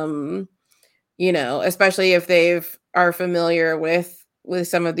 Especially if are familiar with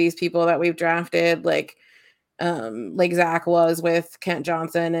some of these people that we've drafted, like Zach was with Kent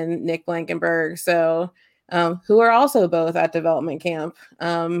Johnson and Nick Blankenberg. So, who are also both at development camp.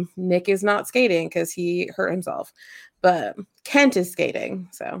 Nick is not skating because he hurt himself, but Kent is skating.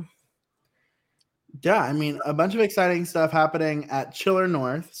 So, yeah, I mean, a bunch of exciting stuff happening at Chiller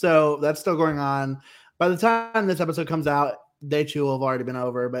North. So that's still going on. By the time this episode comes out, day 2 will have already been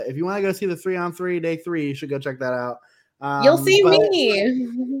over. But if you want to go see the 3-on-3 day 3, you should go check that out. You'll see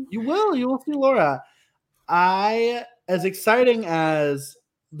me. You will see Laura. As exciting as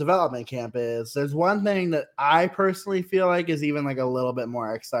development camp is, there's one thing that I personally feel like is even like a little bit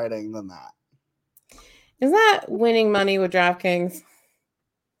more exciting than that. Is that winning money with DraftKings?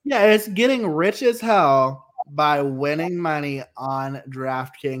 Yeah, it's getting rich as hell by winning money on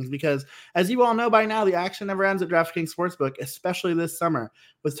DraftKings, because as you all know by now, the action never ends at DraftKings Sportsbook, especially this summer.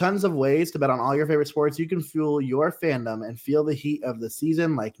 With tons of ways to bet on all your favorite sports, you can fuel your fandom and feel the heat of the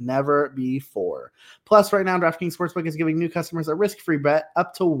season like never before. Plus, right now, DraftKings Sportsbook is giving new customers a risk-free bet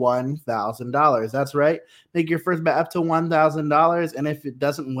up to $1,000. That's right. Make your first bet up to $1,000, and if it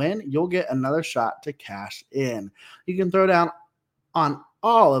doesn't win, you'll get another shot to cash in. You can throw down on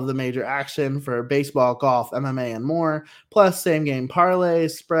all of the major action for baseball, golf, MMA, and more, plus same game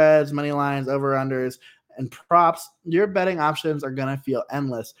parlays, spreads, money lines, over-unders, and props. Your betting options are going to feel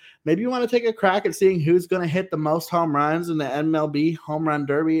endless. Maybe you want to take a crack at seeing who's going to hit the most home runs in the MLB Home Run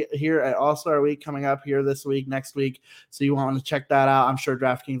Derby here at All-Star Week coming up here this week, next week. So you want to check that out. I'm sure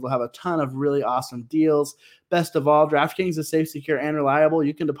DraftKings will have a ton of really awesome deals. Best of all, DraftKings is safe, secure, and reliable.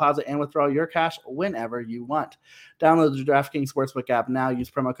 You can deposit and withdraw your cash whenever you want. Download the DraftKings Sportsbook app now. Use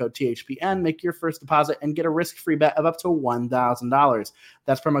promo code THPN. Make your first deposit and get a risk-free bet of up to $1,000.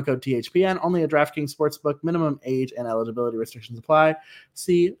 That's promo code THPN. Only a DraftKings Sportsbook. Minimum age and eligibility restrictions apply.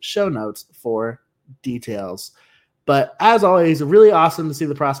 See show notes for details. But as always, really awesome to see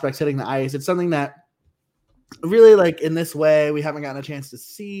the prospects hitting the ice. It's something that really, like, in this way, we haven't gotten a chance to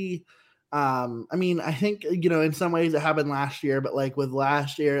see. I think, in some ways it happened last year, but like with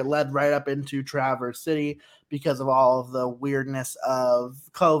last year, it led right up into Traverse City because of all of the weirdness of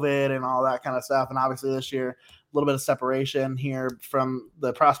COVID and all that kind of stuff. And obviously this year, a little bit of separation here from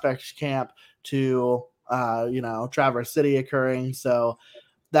the prospect camp to, Traverse City occurring. So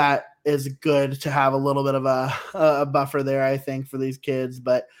that is good to have a little bit of a buffer there, I think, for these kids.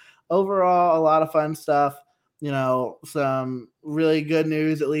 But overall, a lot of fun stuff. Some really good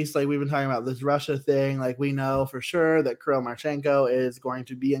news, at least like we've been talking about this Russia thing. Like we know for sure that Kirill Marchenko is going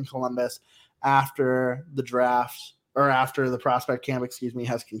to be in Columbus after the draft, or after the prospect camp,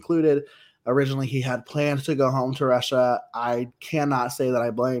 has concluded. Originally, he had plans to go home to Russia. I cannot say that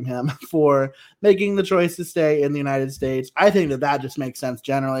I blame him for making the choice to stay in the United States. I think that just makes sense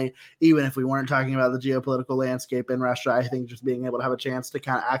generally, even if we weren't talking about the geopolitical landscape in Russia. I think just being able to have a chance to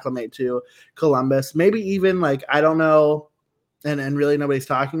kind of acclimate to Columbus, maybe even like, I don't know, and really nobody's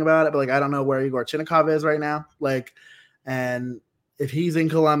talking about it, but like, I don't know where Igor Chinnikov is right now. Like, and if he's in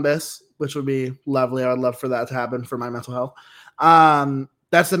Columbus, which would be lovely, I would love for that to happen for my mental health.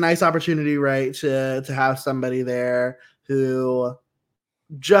 That's a nice opportunity, right, to have somebody there who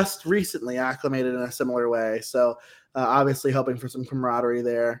just recently acclimated in a similar way. So obviously hoping for some camaraderie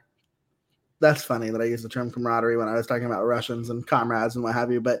there. That's funny that I used the term camaraderie when I was talking about Russians and comrades and what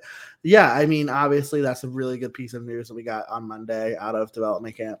have you. But yeah, I mean, obviously that's a really good piece of news that we got on Monday out of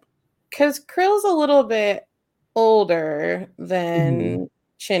development camp. Because Krill's a little bit older than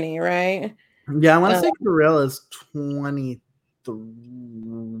Chinny, right? Yeah, I want to say Kirill is 23.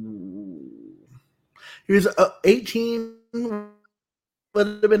 He was 18 would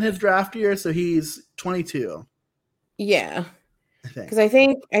have been his draft year, so he's 22. Yeah, because I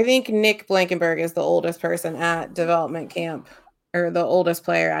think Nick Blankenberg is the oldest person at development camp, or the oldest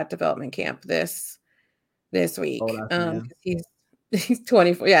player at development camp this week. He's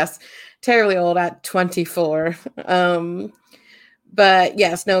 24. Yes, terribly old at 24. But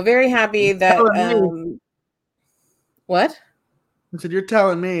yes, no, very happy that. What? I said, you're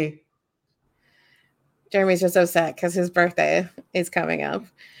telling me. Jeremy's just upset because his birthday is coming up.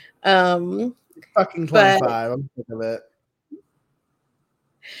 Fucking 25. I'm sick of it.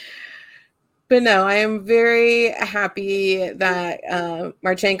 But no, I am very happy that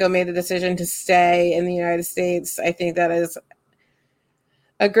Marchenko made the decision to stay in the United States. I think that is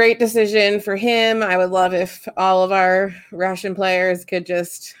a great decision for him. I would love if all of our Russian players could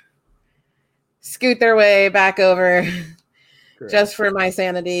just scoot their way back over. Correct. Just for my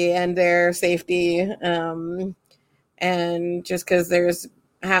sanity and their safety. And just because there's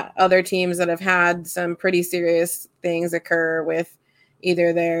other teams that have had some pretty serious things occur with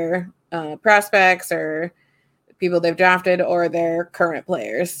either their prospects or people they've drafted or their current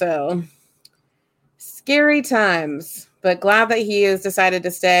players. So scary times, but glad that he has decided to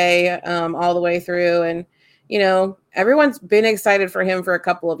stay all the way through. And, you know, everyone's been excited for him for a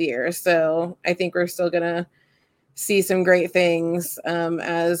couple of years. So I think we're still going to see some great things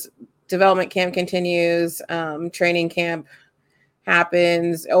as development camp continues, training camp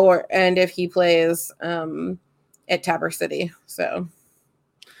happens, and if he plays at Tabor City. So,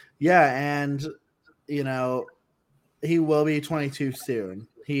 yeah, and you know, he will be 22 soon.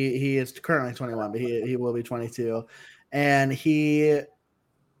 He is currently 21, but he will be 22, and he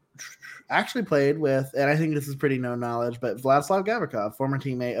actually played with, and I think this is pretty known knowledge, but Vladislav Gavrikov, former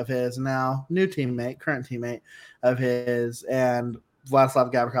teammate of his, now new teammate, current teammate of his, and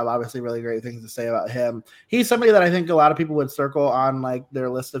Vladislav Gavrikov, obviously really great things to say about him. He's somebody that I think a lot of people would circle on like their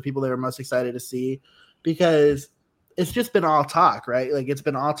list of people they were most excited to see, because it's just been all talk, right? Like it's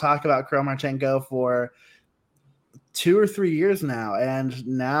been all talk about Kirill Marchenko for 2 or 3 years now, and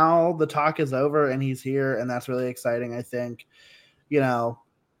now the talk is over and he's here, and that's really exciting. I think, you know,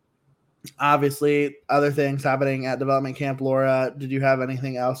 obviously other things happening at development camp. Laura, did you have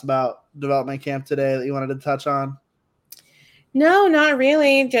anything else about development camp today that you wanted to touch on? No, not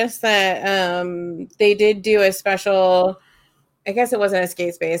really. Just that they did do a special, I guess it wasn't a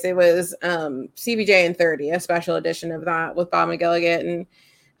skate space. It was CBJ and 30, a special edition of that with Bob McGilligan.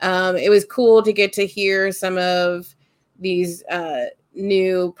 And it was cool to get to hear some of these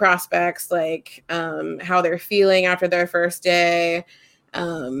new prospects, like how they're feeling after their first day.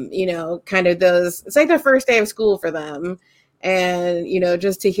 You know, kind of those, it's like the first day of school for them. And, you know,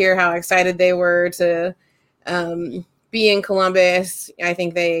 just to hear how excited they were to be in Columbus. I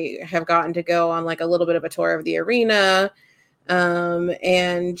think they have gotten to go on like a little bit of a tour of the arena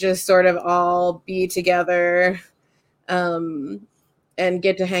and just sort of all be together and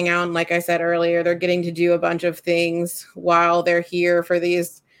get to hang out. And like I said earlier, they're getting to do a bunch of things while they're here for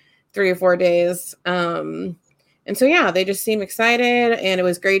these 3 or 4 days. And so, yeah, they just seem excited, and it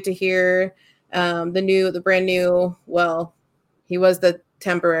was great to hear the brand new, well, he was the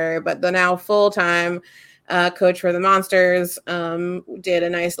temporary, but the now full-time coach for the Monsters did a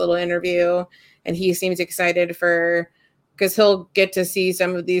nice little interview, and he seems excited because he'll get to see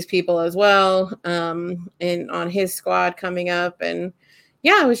some of these people as well on his squad coming up. And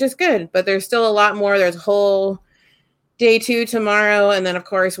yeah, it was just good, but there's still a lot more. There's a whole day 2 tomorrow. And then of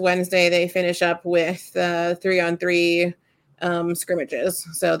course, Wednesday, they finish up with 3-on-3 scrimmages.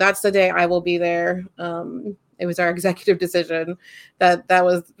 So that's the day I will be there. It was our executive decision that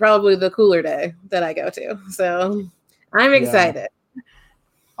was probably the cooler day that I go to. So I'm excited. Yeah.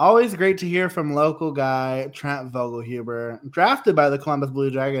 Always great to hear from local guy Trent Vogelhuber, drafted by the Columbus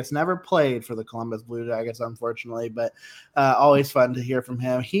Blue Jackets, never played for the Columbus Blue Jackets, unfortunately, but always fun to hear from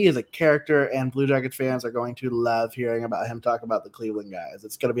him. He is a character, and Blue Jackets fans are going to love hearing about him talk about the Cleveland guys.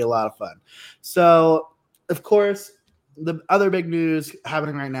 It's going to be a lot of fun. So, of course, the other big news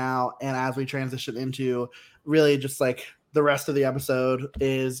happening right now, and as we transition into really just like the rest of the episode,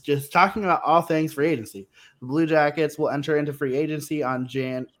 is just talking about all things free agency. The Blue Jackets will enter into free agency on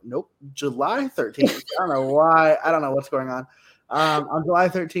July 13th. I don't know why. I don't know what's going on. On July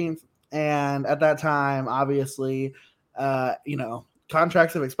 13th. And at that time, obviously,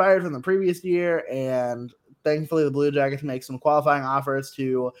 contracts have expired from the previous year. And thankfully, the Blue Jackets make some qualifying offers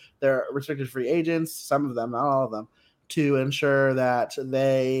to their restricted free agents, some of them, not all of them, to ensure that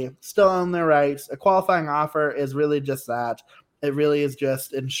they still own their rights. A qualifying offer is really just that. It really is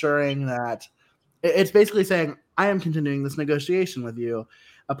just ensuring that it's basically saying, I am continuing this negotiation with you.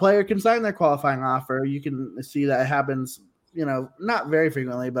 A player can sign their qualifying offer. You can see that it happens, not very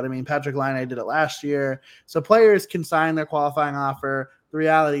frequently, but I mean, Patrick Laine did it last year. So players can sign their qualifying offer. The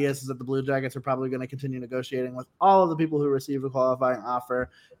reality is that the Blue Jackets are probably going to continue negotiating with all of the people who receive a qualifying offer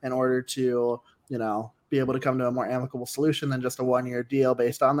in order to, be able to come to a more amicable solution than just a 1-year deal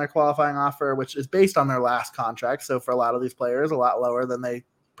based on their qualifying offer, which is based on their last contract. So for a lot of these players, a lot lower than they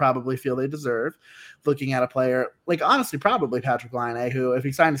probably feel they deserve. Looking at a player like, honestly, probably Patrik Laine, who, if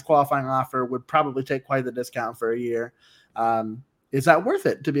he signed his qualifying offer, would probably take quite the discount for a year. Is that worth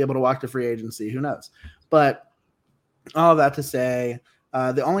it to be able to walk to free agency? Who knows? But all of that to say,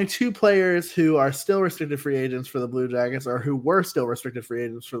 the only 2 players who are still restricted free agents for the Blue Jackets, or who were still restricted free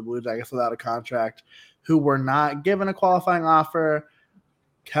agents for the Blue Jackets without a contract, who were not given a qualifying offer,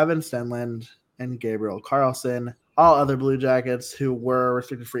 Kevin Stenlund and Gabriel Carlsson. All other Blue Jackets who were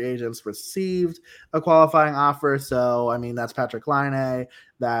restricted free agents received a qualifying offer. So, I mean, that's Patrik Laine.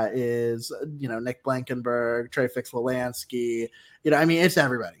 That is, Nick Blankenburg, Trey Fix-Wolansky. I mean, it's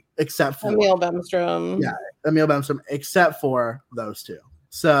everybody except for Emil Bemstrom. Yeah, Emil Bemstrom, except for those 2.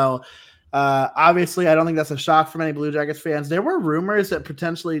 So, obviously, I don't think that's a shock for many Blue Jackets fans. There were rumors that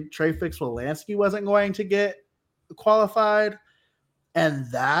potentially Trey Fix-Wolansky wasn't going to get qualified, and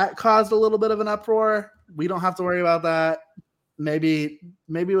that caused a little bit of an uproar. We don't have to worry about that. Maybe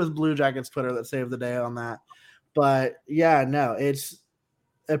it was Blue Jackets Twitter that saved the day on that. But yeah, no, it's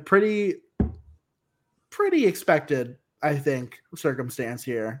a pretty expected, I think, circumstance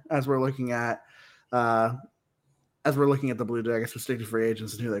here as we're looking at the Blue Jackets restricted free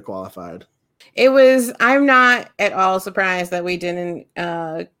agents and who they qualified. I'm not at all surprised that we didn't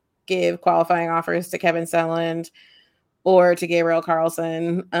give qualifying offers to Kevin Stenlund or to Gabriel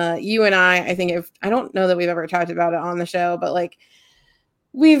Carlsson. You and I think I don't know that we've ever talked about it on the show, but like,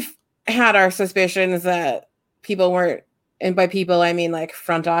 we've had our suspicions that people weren't, and by people, I mean like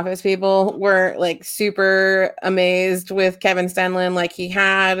front office people, were like super amazed with Kevin Stenlund. Like, he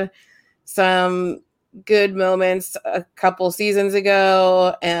had some good moments a couple seasons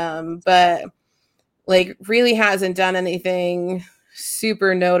ago, but like really hasn't done anything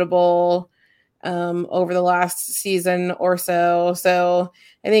super notable over the last season or so. So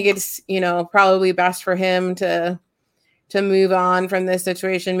I think it's, probably best for him to move on from this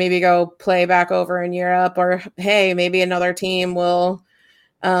situation, maybe go play back over in Europe, or hey, maybe another team will,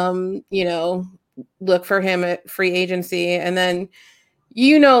 look for him at free agency. And then, a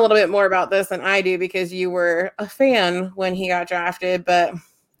little bit more about this than I do because you were a fan when he got drafted, but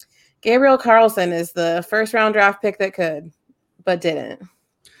Gabriel Carlsson is the first round draft pick that could, but didn't.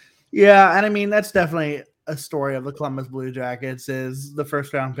 Yeah, and I mean, that's definitely a story of the Columbus Blue Jackets, is the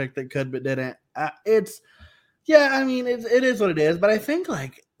first round pick that could but didn't. It is what it is, but I think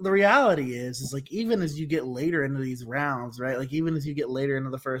like the reality is like, even as you get later into these rounds, right? Like, even as you get later into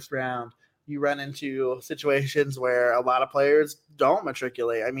the first round, you run into situations where a lot of players don't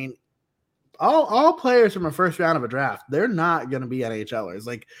matriculate. I mean, all players from a first round of a draft, they're not going to be NHLers.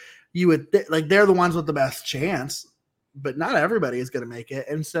 Like, you would like, they're the ones with the best chance, but not everybody is going to make it.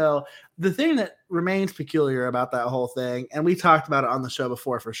 And so the thing that remains peculiar about that whole thing, and we talked about it on the show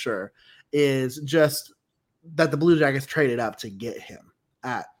before for sure, is just that the Blue Jackets traded up to get him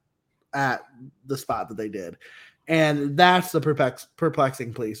at the spot that they did. And that's the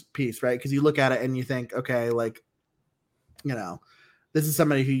perplexing piece, right? Because you look at it and you think, okay, like, this is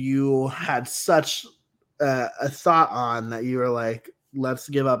somebody who you had such a thought on, that you were like, let's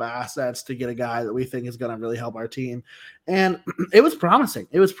give up assets to get a guy that we think is going to really help our team. And it was promising.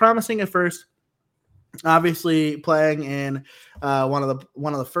 It was promising at first. Obviously, playing in one of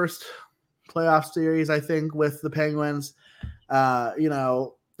the first playoff series, I think, with the Penguins,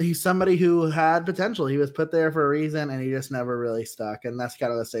 he's somebody who had potential. He was put there for a reason, and he just never really stuck. And that's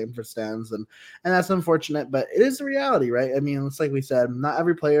kind of the same for Stens, and that's unfortunate, but it is the reality, right? I mean, it's like we said, not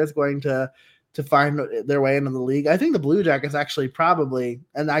every player is going to find their way into the league. I think the Blue Jackets actually probably,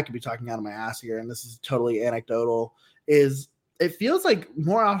 and I could be talking out of my ass here, and this is totally anecdotal, is it feels like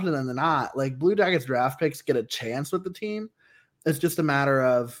more often than not, like Blue Jackets draft picks get a chance with the team. It's just a matter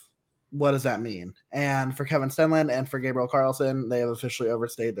of, what does that mean? And for Kevin Stenlund and for Gabriel Carlsson, they have officially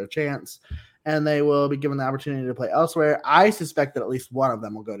overstayed their chance, and they will be given the opportunity to play elsewhere. I suspect that at least one of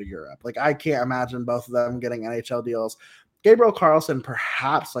them will go to Europe. Like, I can't imagine both of them getting NHL deals. Gabriel Carlsson,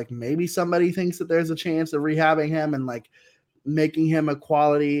 perhaps, like, maybe somebody thinks that there's a chance of rehabbing him and like making him a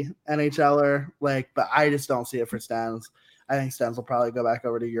quality NHLer. Like, but I just don't see it for Stens. I think Stens will probably go back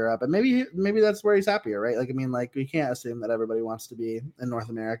over to Europe, and maybe that's where he's happier, right? Like, I mean, like, we can't assume that everybody wants to be in North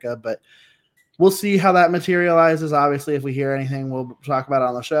America, but we'll see how that materializes. Obviously, if we hear anything, we'll talk about it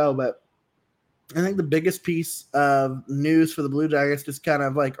on the show. But I think the biggest piece of news for the Blue Jackets, just kind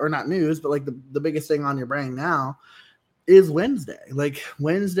of like, or not news, but like the biggest thing on your brain now is Wednesday. Like,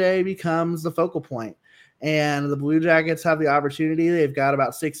 Wednesday becomes the focal point. And the Blue Jackets have the opportunity. They've got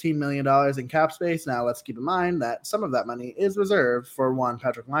about $16 million in cap space. Now, let's keep in mind that some of that money is reserved for one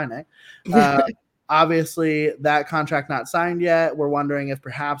Patrik Laine. Obviously, that contract not signed yet. We're wondering if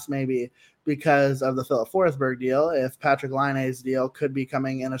perhaps maybe because of the Philip Forsberg deal, if Patrick Laine's deal could be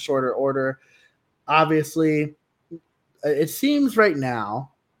coming in a shorter order. Obviously, it seems right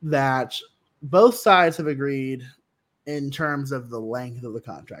now that both sides have agreed in terms of the length of the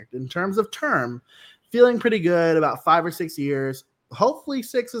contract. In terms of term, feeling pretty good about 5 or 6 years. Hopefully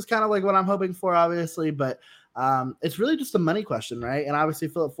 6 is kind of like what I'm hoping for, obviously, but it's really just a money question, right? And obviously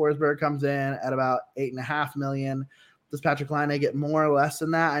Philip Forsberg comes in at about $8.5 million. Does Patrick Laine get more or less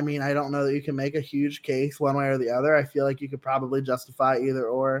than that? I mean, I don't know that you can make a huge case one way or the other. I feel like you could probably justify either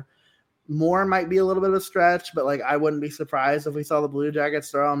or. More might be a little bit of a stretch, but like I wouldn't be surprised if we saw the Blue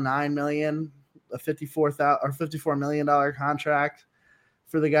Jackets throw him $9 million, a $54 million contract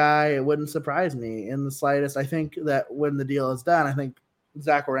for the guy. It wouldn't surprise me in the slightest. I think that when the deal is done, I think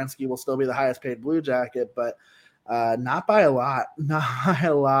Zach Werenski will still be the highest paid Blue Jacket, but not by a lot,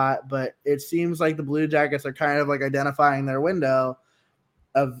 but it seems like the Blue Jackets are kind of like identifying their window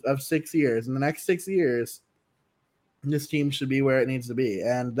of 6 years. In the next 6 years, this team should be where it needs to be.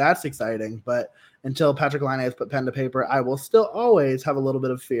 And that's exciting. But until Patrick Laine has put pen to paper, I will still always have a little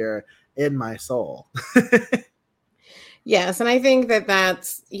bit of fear in my soul. Yes. And I think that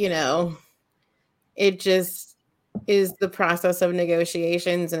that's, it just is the process of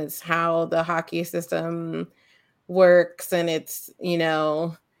negotiations, and it's how the hockey system works. And it's,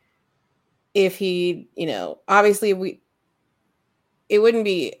 if he, obviously it wouldn't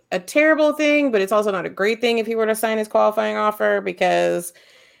be a terrible thing, but it's also not a great thing if he were to sign his qualifying offer, because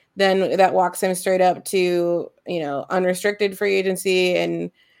then that walks him straight up to, unrestricted free agency.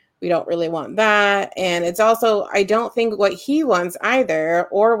 And we don't really want that. And it's also, I don't think what he wants either,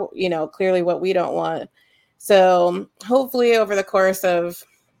 or, clearly what we don't want. So hopefully over the course of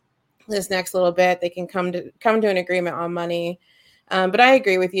this next little bit, they can come to an agreement on money. But I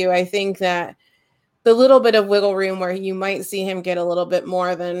agree with you. I think that the little bit of wiggle room where you might see him get a little bit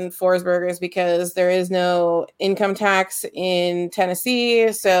more than Forsberg is because there is no income tax in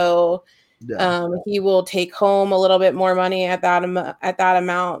Tennessee. So he will take home a little bit more money at that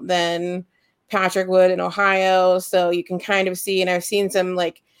amount than Patrick would in Ohio. So you can kind of see, and I've seen some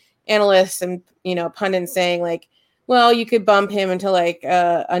like analysts and, pundits saying like, well, you could bump him into like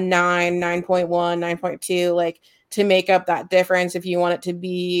a 9.1, 9.2, like to make up that difference if you want it to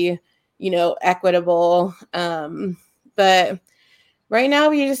be, equitable. But right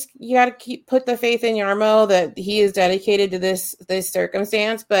now you got to put the faith in Jarmo that he is dedicated to this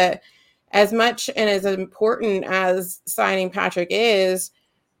circumstance. But as much and as important as signing Patrick is,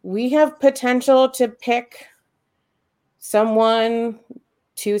 we have potential to pick someone's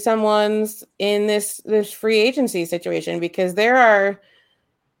in this free agency situation, because there are,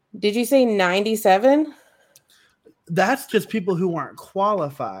 did you say 97? That's just people who weren't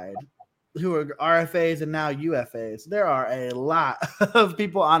qualified, who are RFAs and now UFAs. There are a lot of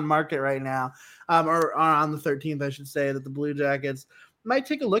people on market right now, or on the 13th, I should say, that the Blue Jackets might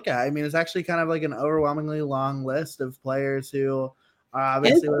take a look at. I mean, it's actually kind of like an overwhelmingly long list of players who are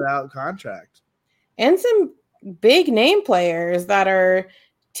obviously without contract. And some big name players that are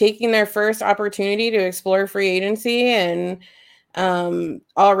taking their first opportunity to explore free agency. And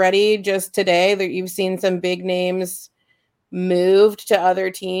already just today that you've seen some big names moved to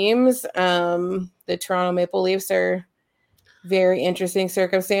other teams. The Toronto Maple Leafs are very interesting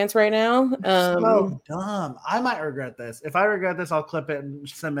circumstance right now. So dumb. I might regret this. If I regret this, I'll clip it and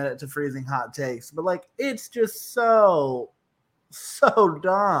submit it to Freezing Hot Takes. But like, it's just so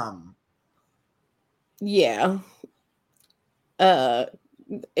dumb. Yeah.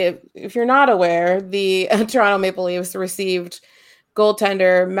 If you're not aware, the Toronto Maple Leafs received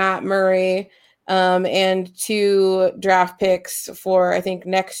goaltender Matt Murray and 2 draft picks for, I think,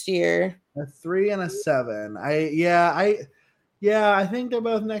 next year. A 3 and a 7. I think they're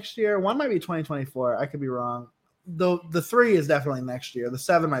both next year. One might be 2024. I could be wrong. The 3 is definitely next year. The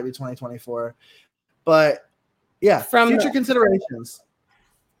 7 might be 2024. But yeah, from future considerations.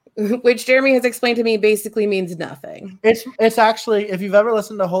 Which Jeremy has explained to me basically means nothing. It's actually, if you've ever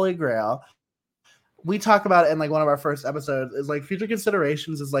listened to Holy Grail, we talk about it in like one of our first episodes, is like future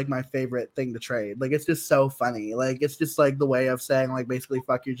considerations is like my favorite thing to trade. Like, it's just so funny. Like, it's just like the way of saying like basically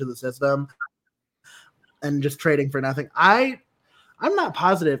fuck you to the system and just trading for nothing. I'm not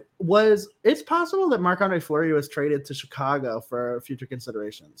positive. It's possible that Marc-Andre Fleury was traded to Chicago for future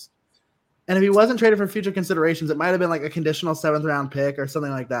considerations? And if he wasn't traded for future considerations, it might have been like a conditional 7th round pick or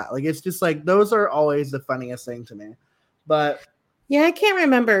something like that. Like, it's just like, those are always the funniest thing to me. But yeah, I can't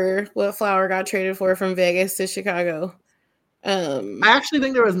remember what Flower got traded for from Vegas to Chicago. I actually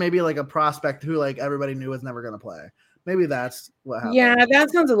think there was maybe like a prospect who like everybody knew was never going to play. Maybe that's what happened. Yeah,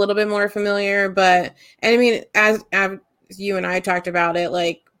 that sounds a little bit more familiar, but and I mean, as you and I talked about it,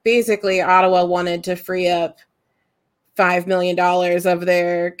 like basically Ottawa wanted to free up $5 million of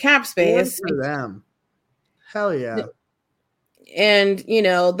their cap space. Good for them. Hell yeah. And you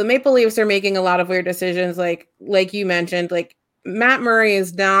know, the Maple Leafs are making a lot of weird decisions, like you mentioned, like Matt Murray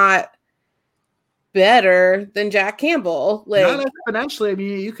is not better than Jack Campbell. Like not exponentially. I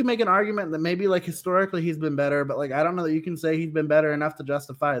mean, you can make an argument that maybe like historically he's been better, but like I don't know that you can say he's been better enough to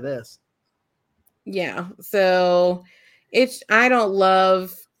justify this. Yeah. So I don't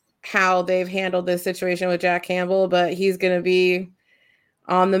love how they've handled this situation with Jack Campbell, but he's gonna be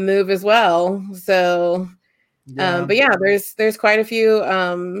on the move as well. So but yeah, there's quite a few.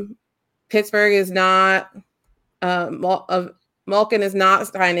 Pittsburgh is not Malkin is not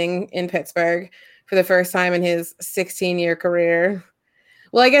signing in Pittsburgh for the first time in his 16-year career.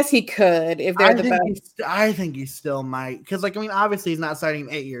 Well, I guess he could if they're the best. I think he still might, because like I mean, obviously he's not signing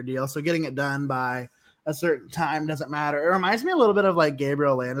an 8-year deal, so getting it done by a certain time doesn't matter. It reminds me a little bit of like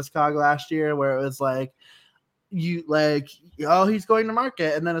Gabriel Landeskog last year, where it was like he's going to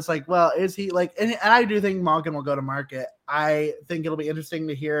market, and then it's like, well, is he like? And I do think Malkin will go to market. I think it'll be interesting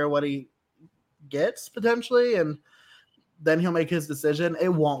to hear what he gets potentially, and then he'll make his decision. It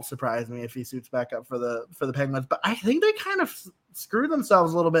won't surprise me if he suits back up for the Penguins, but I think they kind of screwed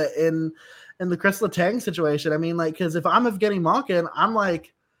themselves a little bit in the Chris Letang situation. I mean, like, because if I'm getting Malkin, I'm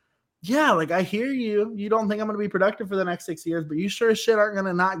like, yeah, like I hear you. You don't think I'm going to be productive for the next 6 years, but you sure as shit aren't going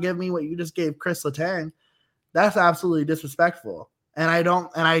to not give me what you just gave Chris Letang. That's absolutely disrespectful. And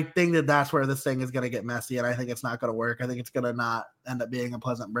I think that that's where this thing is going to get messy, and I think it's not going to work. I think it's going to not end up being a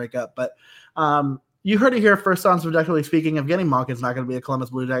pleasant breakup, but you heard it here first on Subjectively Speaking. Of getting Malkin's not going to be a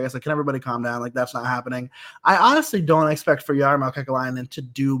Columbus Blue Jackets. Like, can everybody calm down? Like, that's not happening. I honestly don't expect for Jarmo Kekalainen to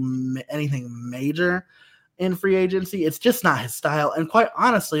do anything major in free agency. It's just not his style. And quite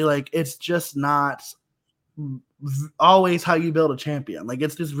honestly, like, it's just not always how you build a champion. Like,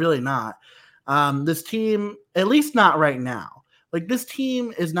 it's just really not. This team, at least not right now. Like, this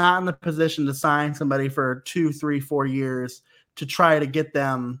team is not in the position to sign somebody for 2, 3, 4 years to try to get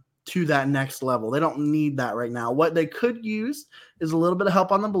them to that next level. They don't need that right now. What they could use is a little bit of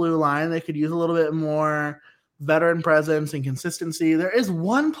help on the blue line. They could use a little bit more veteran presence and consistency. There is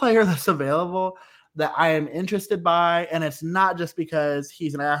one player that's available that I am interested by, and it's not just because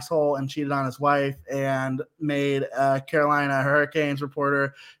he's an asshole and cheated on his wife and made a Carolina Hurricanes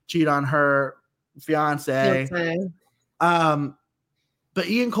reporter cheat on her fiance. But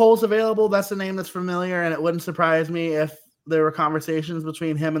Ian Cole's available. That's a name that's familiar, and it wouldn't surprise me if there were conversations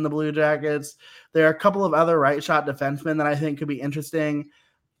between him and the Blue Jackets. There are a couple of other right shot defensemen that I think could be interesting,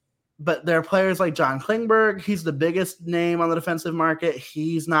 but there are players like John Klingberg. He's the biggest name on the defensive market.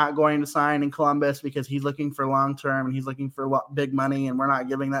 He's not going to sign in Columbus because he's looking for long-term and he's looking for big money, and we're not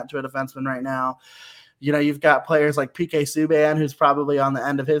giving that to a defenseman right now. You know, you've got players like PK Subban, who's probably on the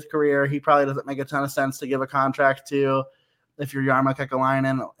end of his career. He probably doesn't make a ton of sense to give a contract to if you're Jarmo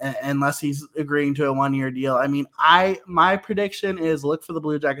Kekalainen, unless he's agreeing to a 1-year deal. I mean, my prediction is look for the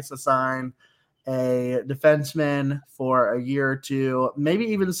Blue Jackets to sign a defenseman for a year or two, maybe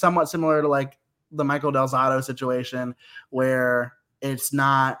even somewhat similar to like the Michael Del Zotto situation, where it's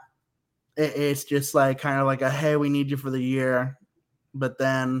just like kind of like a, hey, we need you for the year, but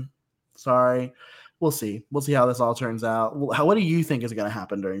then sorry, we'll see how this all turns out. What do you think is going to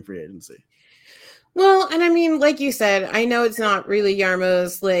happen during free agency? Well, and I mean, like you said, I know it's not really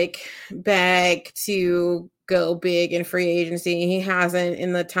Jarmo's like bag to go big in free agency. He hasn't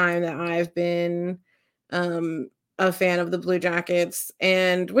in the time that I've been a fan of the Blue Jackets,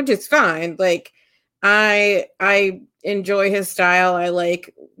 and which is fine. Like I enjoy his style. I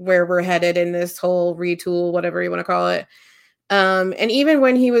like where we're headed in this whole retool, whatever you want to call it. And even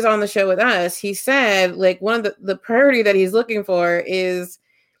when he was on the show with us, he said like one of the priority that he's looking for is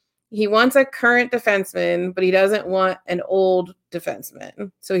he wants a current defenseman, but he doesn't want an old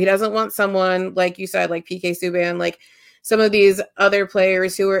defenseman. So he doesn't want someone, like you said, like PK Subban, like some of these other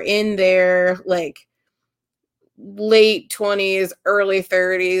players who are in their like late 20s, early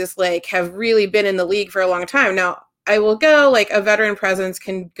 30s, like have really been in the league for a long time. Now, I will go like a veteran presence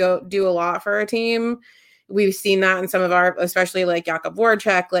can go do a lot for a team. We've seen that in some of our, especially like Jakub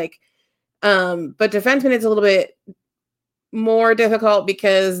Voracek, like, but defenseman is a little bit more difficult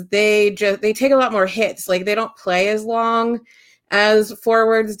because they take a lot more hits. Like they don't play as long as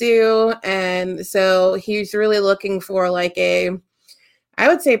forwards do. And so he's really looking for like I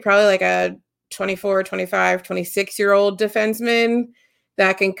would say probably like a 24, 25, 26-year-old defenseman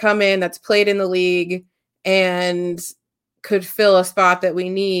that can come in, that's played in the league and could fill a spot that we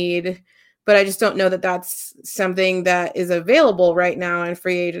need. but I just don't know that that's something that is available right now in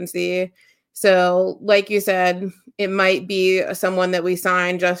free agency. So like you said, it might be someone that we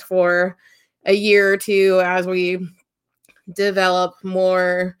sign just for a year or two as we develop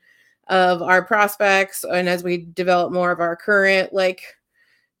more of our prospects and as we develop more of our current like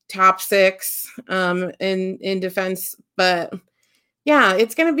top six in defense. But yeah,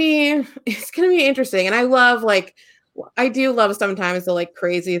 it's gonna be interesting. And I do love sometimes the like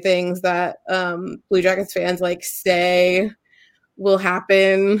crazy things that Blue Jackets fans like say will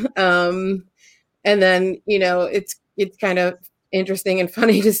happen. And then, it's kind of interesting and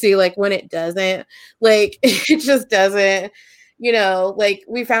funny to see like when it doesn't, like it just doesn't, like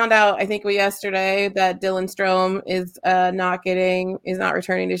we found out, I think yesterday, that Dylan Strome is not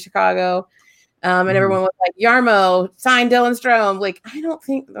returning to Chicago. And everyone was like, Yarmo, sign Dylan Strome. Like, I don't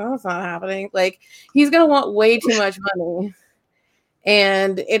think that's not happening. Like, he's going to want way too much money.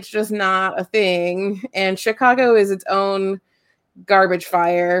 And it's just not a thing. And Chicago is its own garbage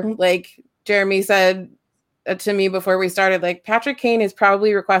fire. Like Jeremy said to me before we started, like Patrick Kane is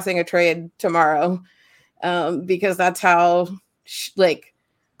probably requesting a trade tomorrow because that's how,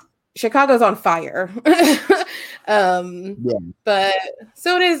 Chicago's on fire. But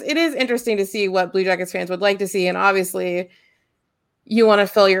so it is interesting to see what Blue Jackets fans would like to see. And obviously you want to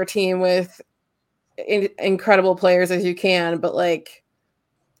fill your team with incredible players as you can, but like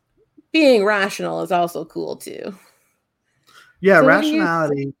being rational is also cool too. Yeah. So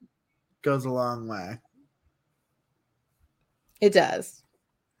rationality goes a long way. It does.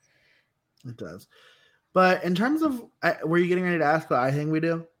 But in terms of, were you getting ready to ask what I think we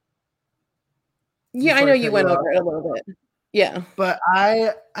do? Yeah, I know you went over it a little bit. Yeah. But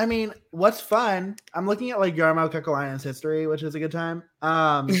I mean, what's fun, I'm looking at like Jarmo Kekalainen's history, which is a good time.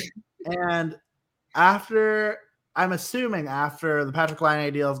 And I'm assuming after the Patrick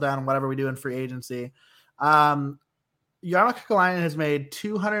Laine deal is done and whatever we do in free agency, Jarmo Kekalainen has made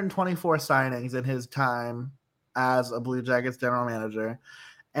 224 signings in his time as a Blue Jackets general manager.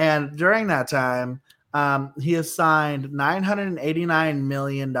 And during that time, he has signed $989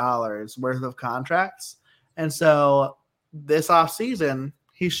 million worth of contracts. And so this offseason,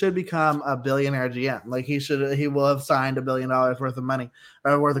 he should become a billionaire GM. Like he will have signed $1 billion worth of money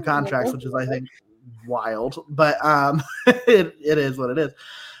or worth of contracts, which is, I think, wild. But it is what it is.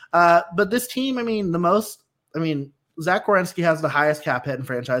 But this team, Zach Werenski has the highest cap hit in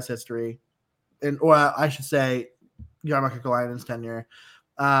franchise history. Or I should say Jarmo Kekalainen's tenure.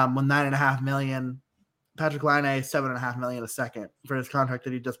 With $9.5 million. Patrick Laine, $7.5 million a second for his contract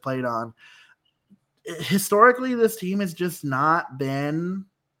that he just played on. Historically, this team has just not been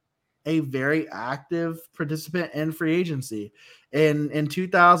a very active participant in free agency. In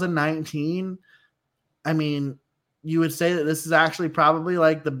 2019, you would say that this is actually probably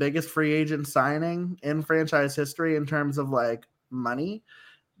like the biggest free agent signing in franchise history in terms of like money.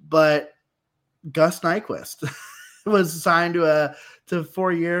 But Gus Nyquist was signed to a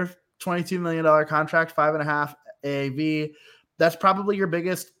 4-year, $22 million contract, 5.5 AAV. That's probably your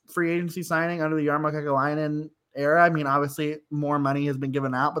biggest free agency signing under the Jarmo Kekalainen era. Obviously more money has been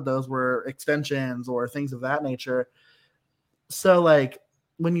given out, but those were extensions or things of that nature. So like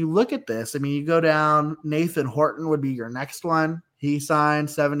when you look at this, you go down, Nathan Horton would be your next one. He signed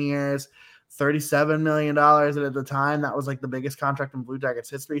 7 years, $37 million. And at the time that was like the biggest contract in Blue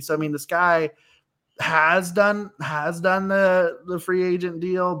Jackets history. So, this guy has done the free agent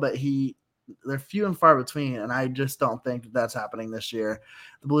deal, but they're few and far between, and I just don't think that's happening this year.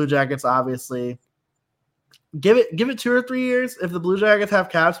 The Blue Jackets obviously give it 2 or 3 years. If the Blue Jackets have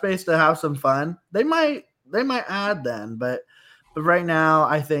cap space to have some fun, they might add then. But right now,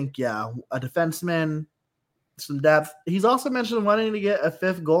 I think a defenseman, some depth. He's also mentioned wanting to get a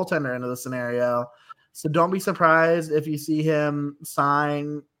 5th goaltender into the scenario, so don't be surprised if you see him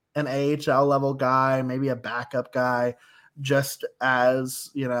sign an AHL level guy, maybe a backup guy, just as,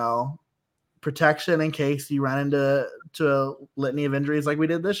 protection in case you run into a litany of injuries like we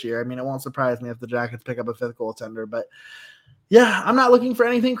did this year. It won't surprise me if the Jackets pick up a 5th goaltender, but yeah, I'm not looking for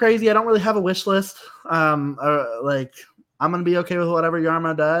anything crazy. I don't really have a wish list. I'm going to be okay with whatever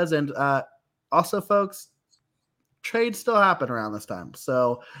Jarmo does. And also, folks, trades still happen around this time.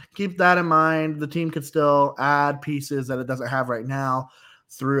 So keep that in mind. The team could still add pieces that it doesn't have right now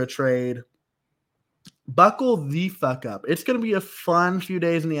through a trade. Buckle the fuck up. It's going to be a fun few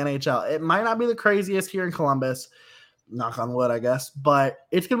days in the NHL. It might not be the craziest here in Columbus, knock on wood, I guess, but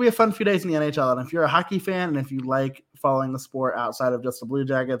it's going to be a fun few days in the NHL. And if you're a hockey fan and if you like following the sport outside of just the Blue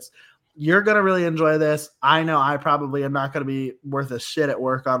Jackets, you're going to really enjoy this. I know I probably am not going to be worth a shit at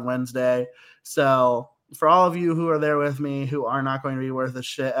work on Wednesday. So for all of you who are there with me who are not going to be worth a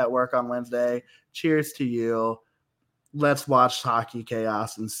shit at work on Wednesday, cheers to you. Let's watch hockey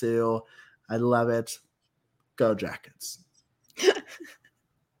chaos ensue. I love it. Go Jackets.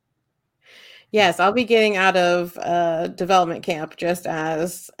 Yes, I'll be getting out of development camp just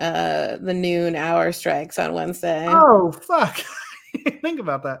as the noon hour strikes on Wednesday. Oh, fuck. Think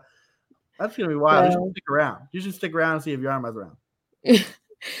about that. That's going to be wild. You should stick around. You should stick around and see if your armor's around.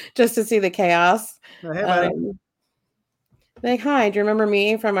 Just to see the chaos. Hey, buddy. Like, hi, do you remember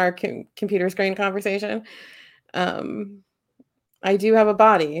me from our computer screen conversation? I do have a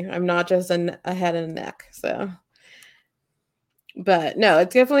body. I'm not just a head and a neck. So, but no,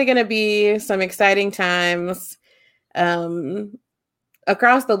 it's definitely going to be some exciting times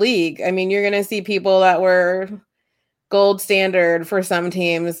across the league. I mean, you're going to see people that were gold standard for some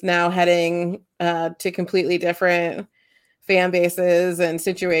teams now heading to completely different fan bases and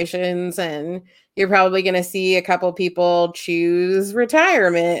situations. And you're probably going to see a couple people choose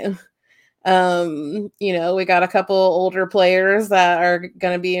retirement. We got a couple older players that are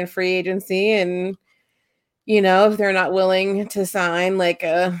going to be in free agency, and if they're not willing to sign like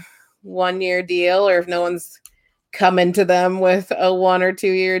a 1-year deal, or if no one's coming to them with a 1 or 2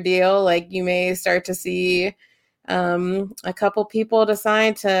 year deal, like you may start to see a couple people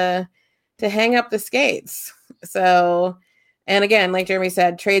decide to hang up the skates. So, and again, like Jeremy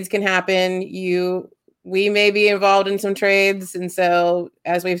said, trades can happen. We may be involved in some trades, and so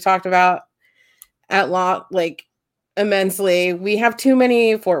as we've talked about immensely, we have too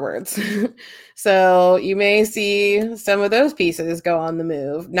many forwards. So you may see some of those pieces go on the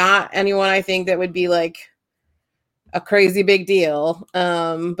move. Not anyone I think that would be like a crazy big deal,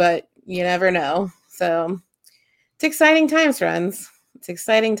 but you never know. So it's exciting times, friends. It's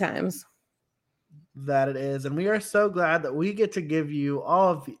exciting times. That it is. And we are so glad that we get to give you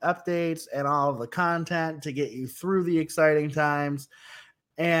all of the updates and all of the content to get you through the exciting times.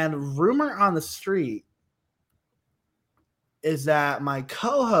 And rumor on the street is that my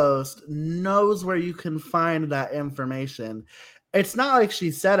co-host knows where you can find that information. It's not like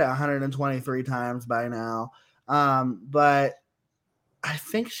she said it 123 times by now, but I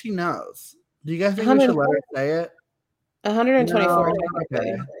think she knows. Do you guys think we should let her say it? 124. No?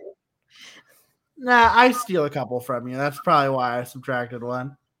 Okay. Nah, I steal a couple from you. That's probably why I subtracted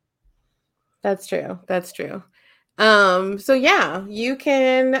one. That's true. So yeah, you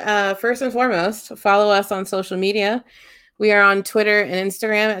can first and foremost follow us on social media. We are on Twitter and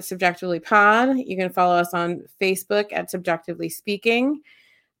Instagram at SubjectivelyPod. You can follow us on Facebook at Subjectively Speaking.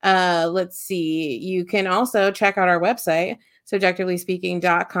 Let's see. You can also check out our website,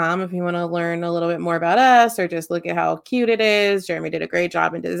 subjectivelyspeaking.com, if you want to learn a little bit more about us or just look at how cute it is. Jeremy did a great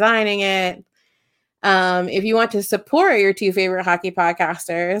job in designing it. If you want to support your two favorite hockey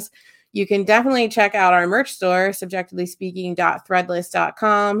podcasters, you can definitely check out our merch store,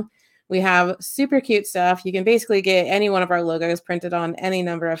 subjectivelyspeaking.threadless.com. We have super cute stuff. You can basically get any one of our logos printed on any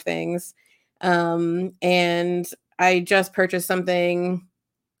number of things. And I just purchased something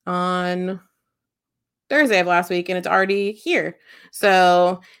on Thursday of last week, and it's already here.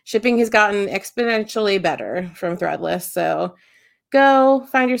 So shipping has gotten exponentially better from Threadless. So go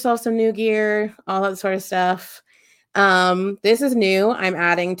find yourself some new gear, all that sort of stuff. This is new. I'm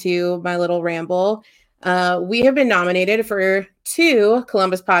adding to my little ramble. We have been nominated for 2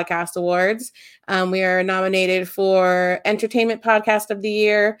 Columbus Podcast Awards. We are nominated for Entertainment Podcast of the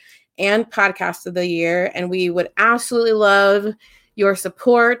Year and Podcast of the Year, and we would absolutely love your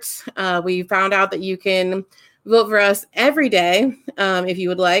support. We found out that you can vote for us every day if you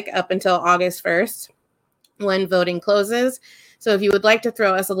would like, up until August 1st when voting closes. So if you would like to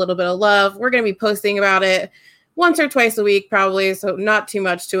throw us a little bit of love, we're going to be posting about it once or twice a week, probably, so not too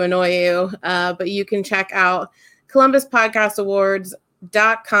much to annoy you. But you can check out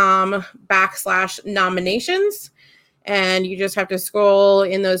ColumbusPodcastAwards.com/nominations. And you just have to scroll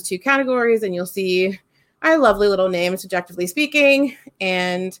in those 2 categories and you'll see our lovely little name, Subjectively Speaking.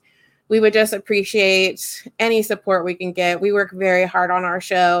 And we would just appreciate any support we can get. We work very hard on our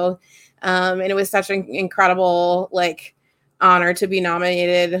show. And it was such an incredible, honor to be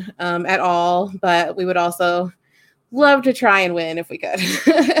nominated at all. But we would also love to try and win if we could,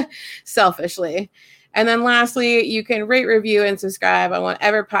 selfishly. And then lastly, you can rate, review, and subscribe on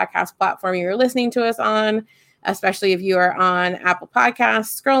whatever podcast platform you're listening to us on, especially if you are on Apple Podcasts.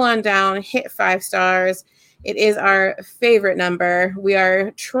 Scroll on down, hit 5 stars. It is our favorite number. We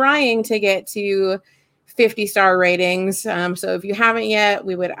are trying to get to 50-star ratings. So if you haven't yet,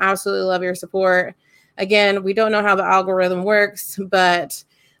 we would absolutely love your support. Again, we don't know how the algorithm works, but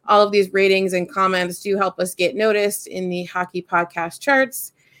all of these ratings and comments do help us get noticed in the hockey podcast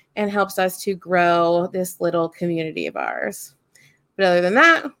charts. and helps us to grow this little community of ours. But other than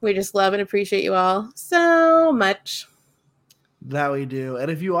that, we just love and appreciate you all so much. That we do. And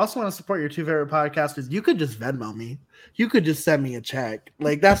if you also want to support your two favorite podcasters, you could just Venmo me. You could just send me a check.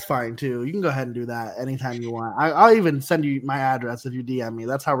 Like, that's fine too. You can go ahead and do that anytime you want. I'll even send you my address if you DM me.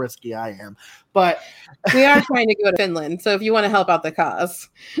 That's how risky I am. But we are trying to go to Finland, so if you want to help out the cause.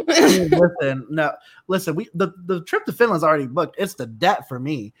 Listen, the trip to Finland's already booked. It's the debt for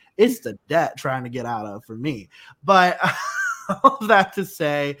me. It's the debt trying to get out of for me. But all that to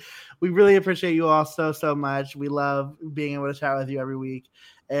say, we really appreciate you all so much. We love being able to chat with you every week,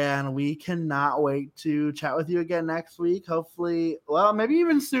 and we cannot wait to chat with you again next week. Hopefully, well, maybe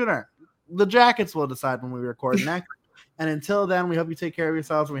even sooner. The Jackets will decide when we record next. And until then, we hope you take care of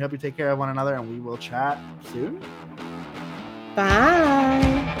yourselves, and we hope you take care of one another, and we will chat soon.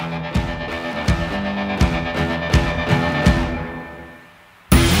 Bye.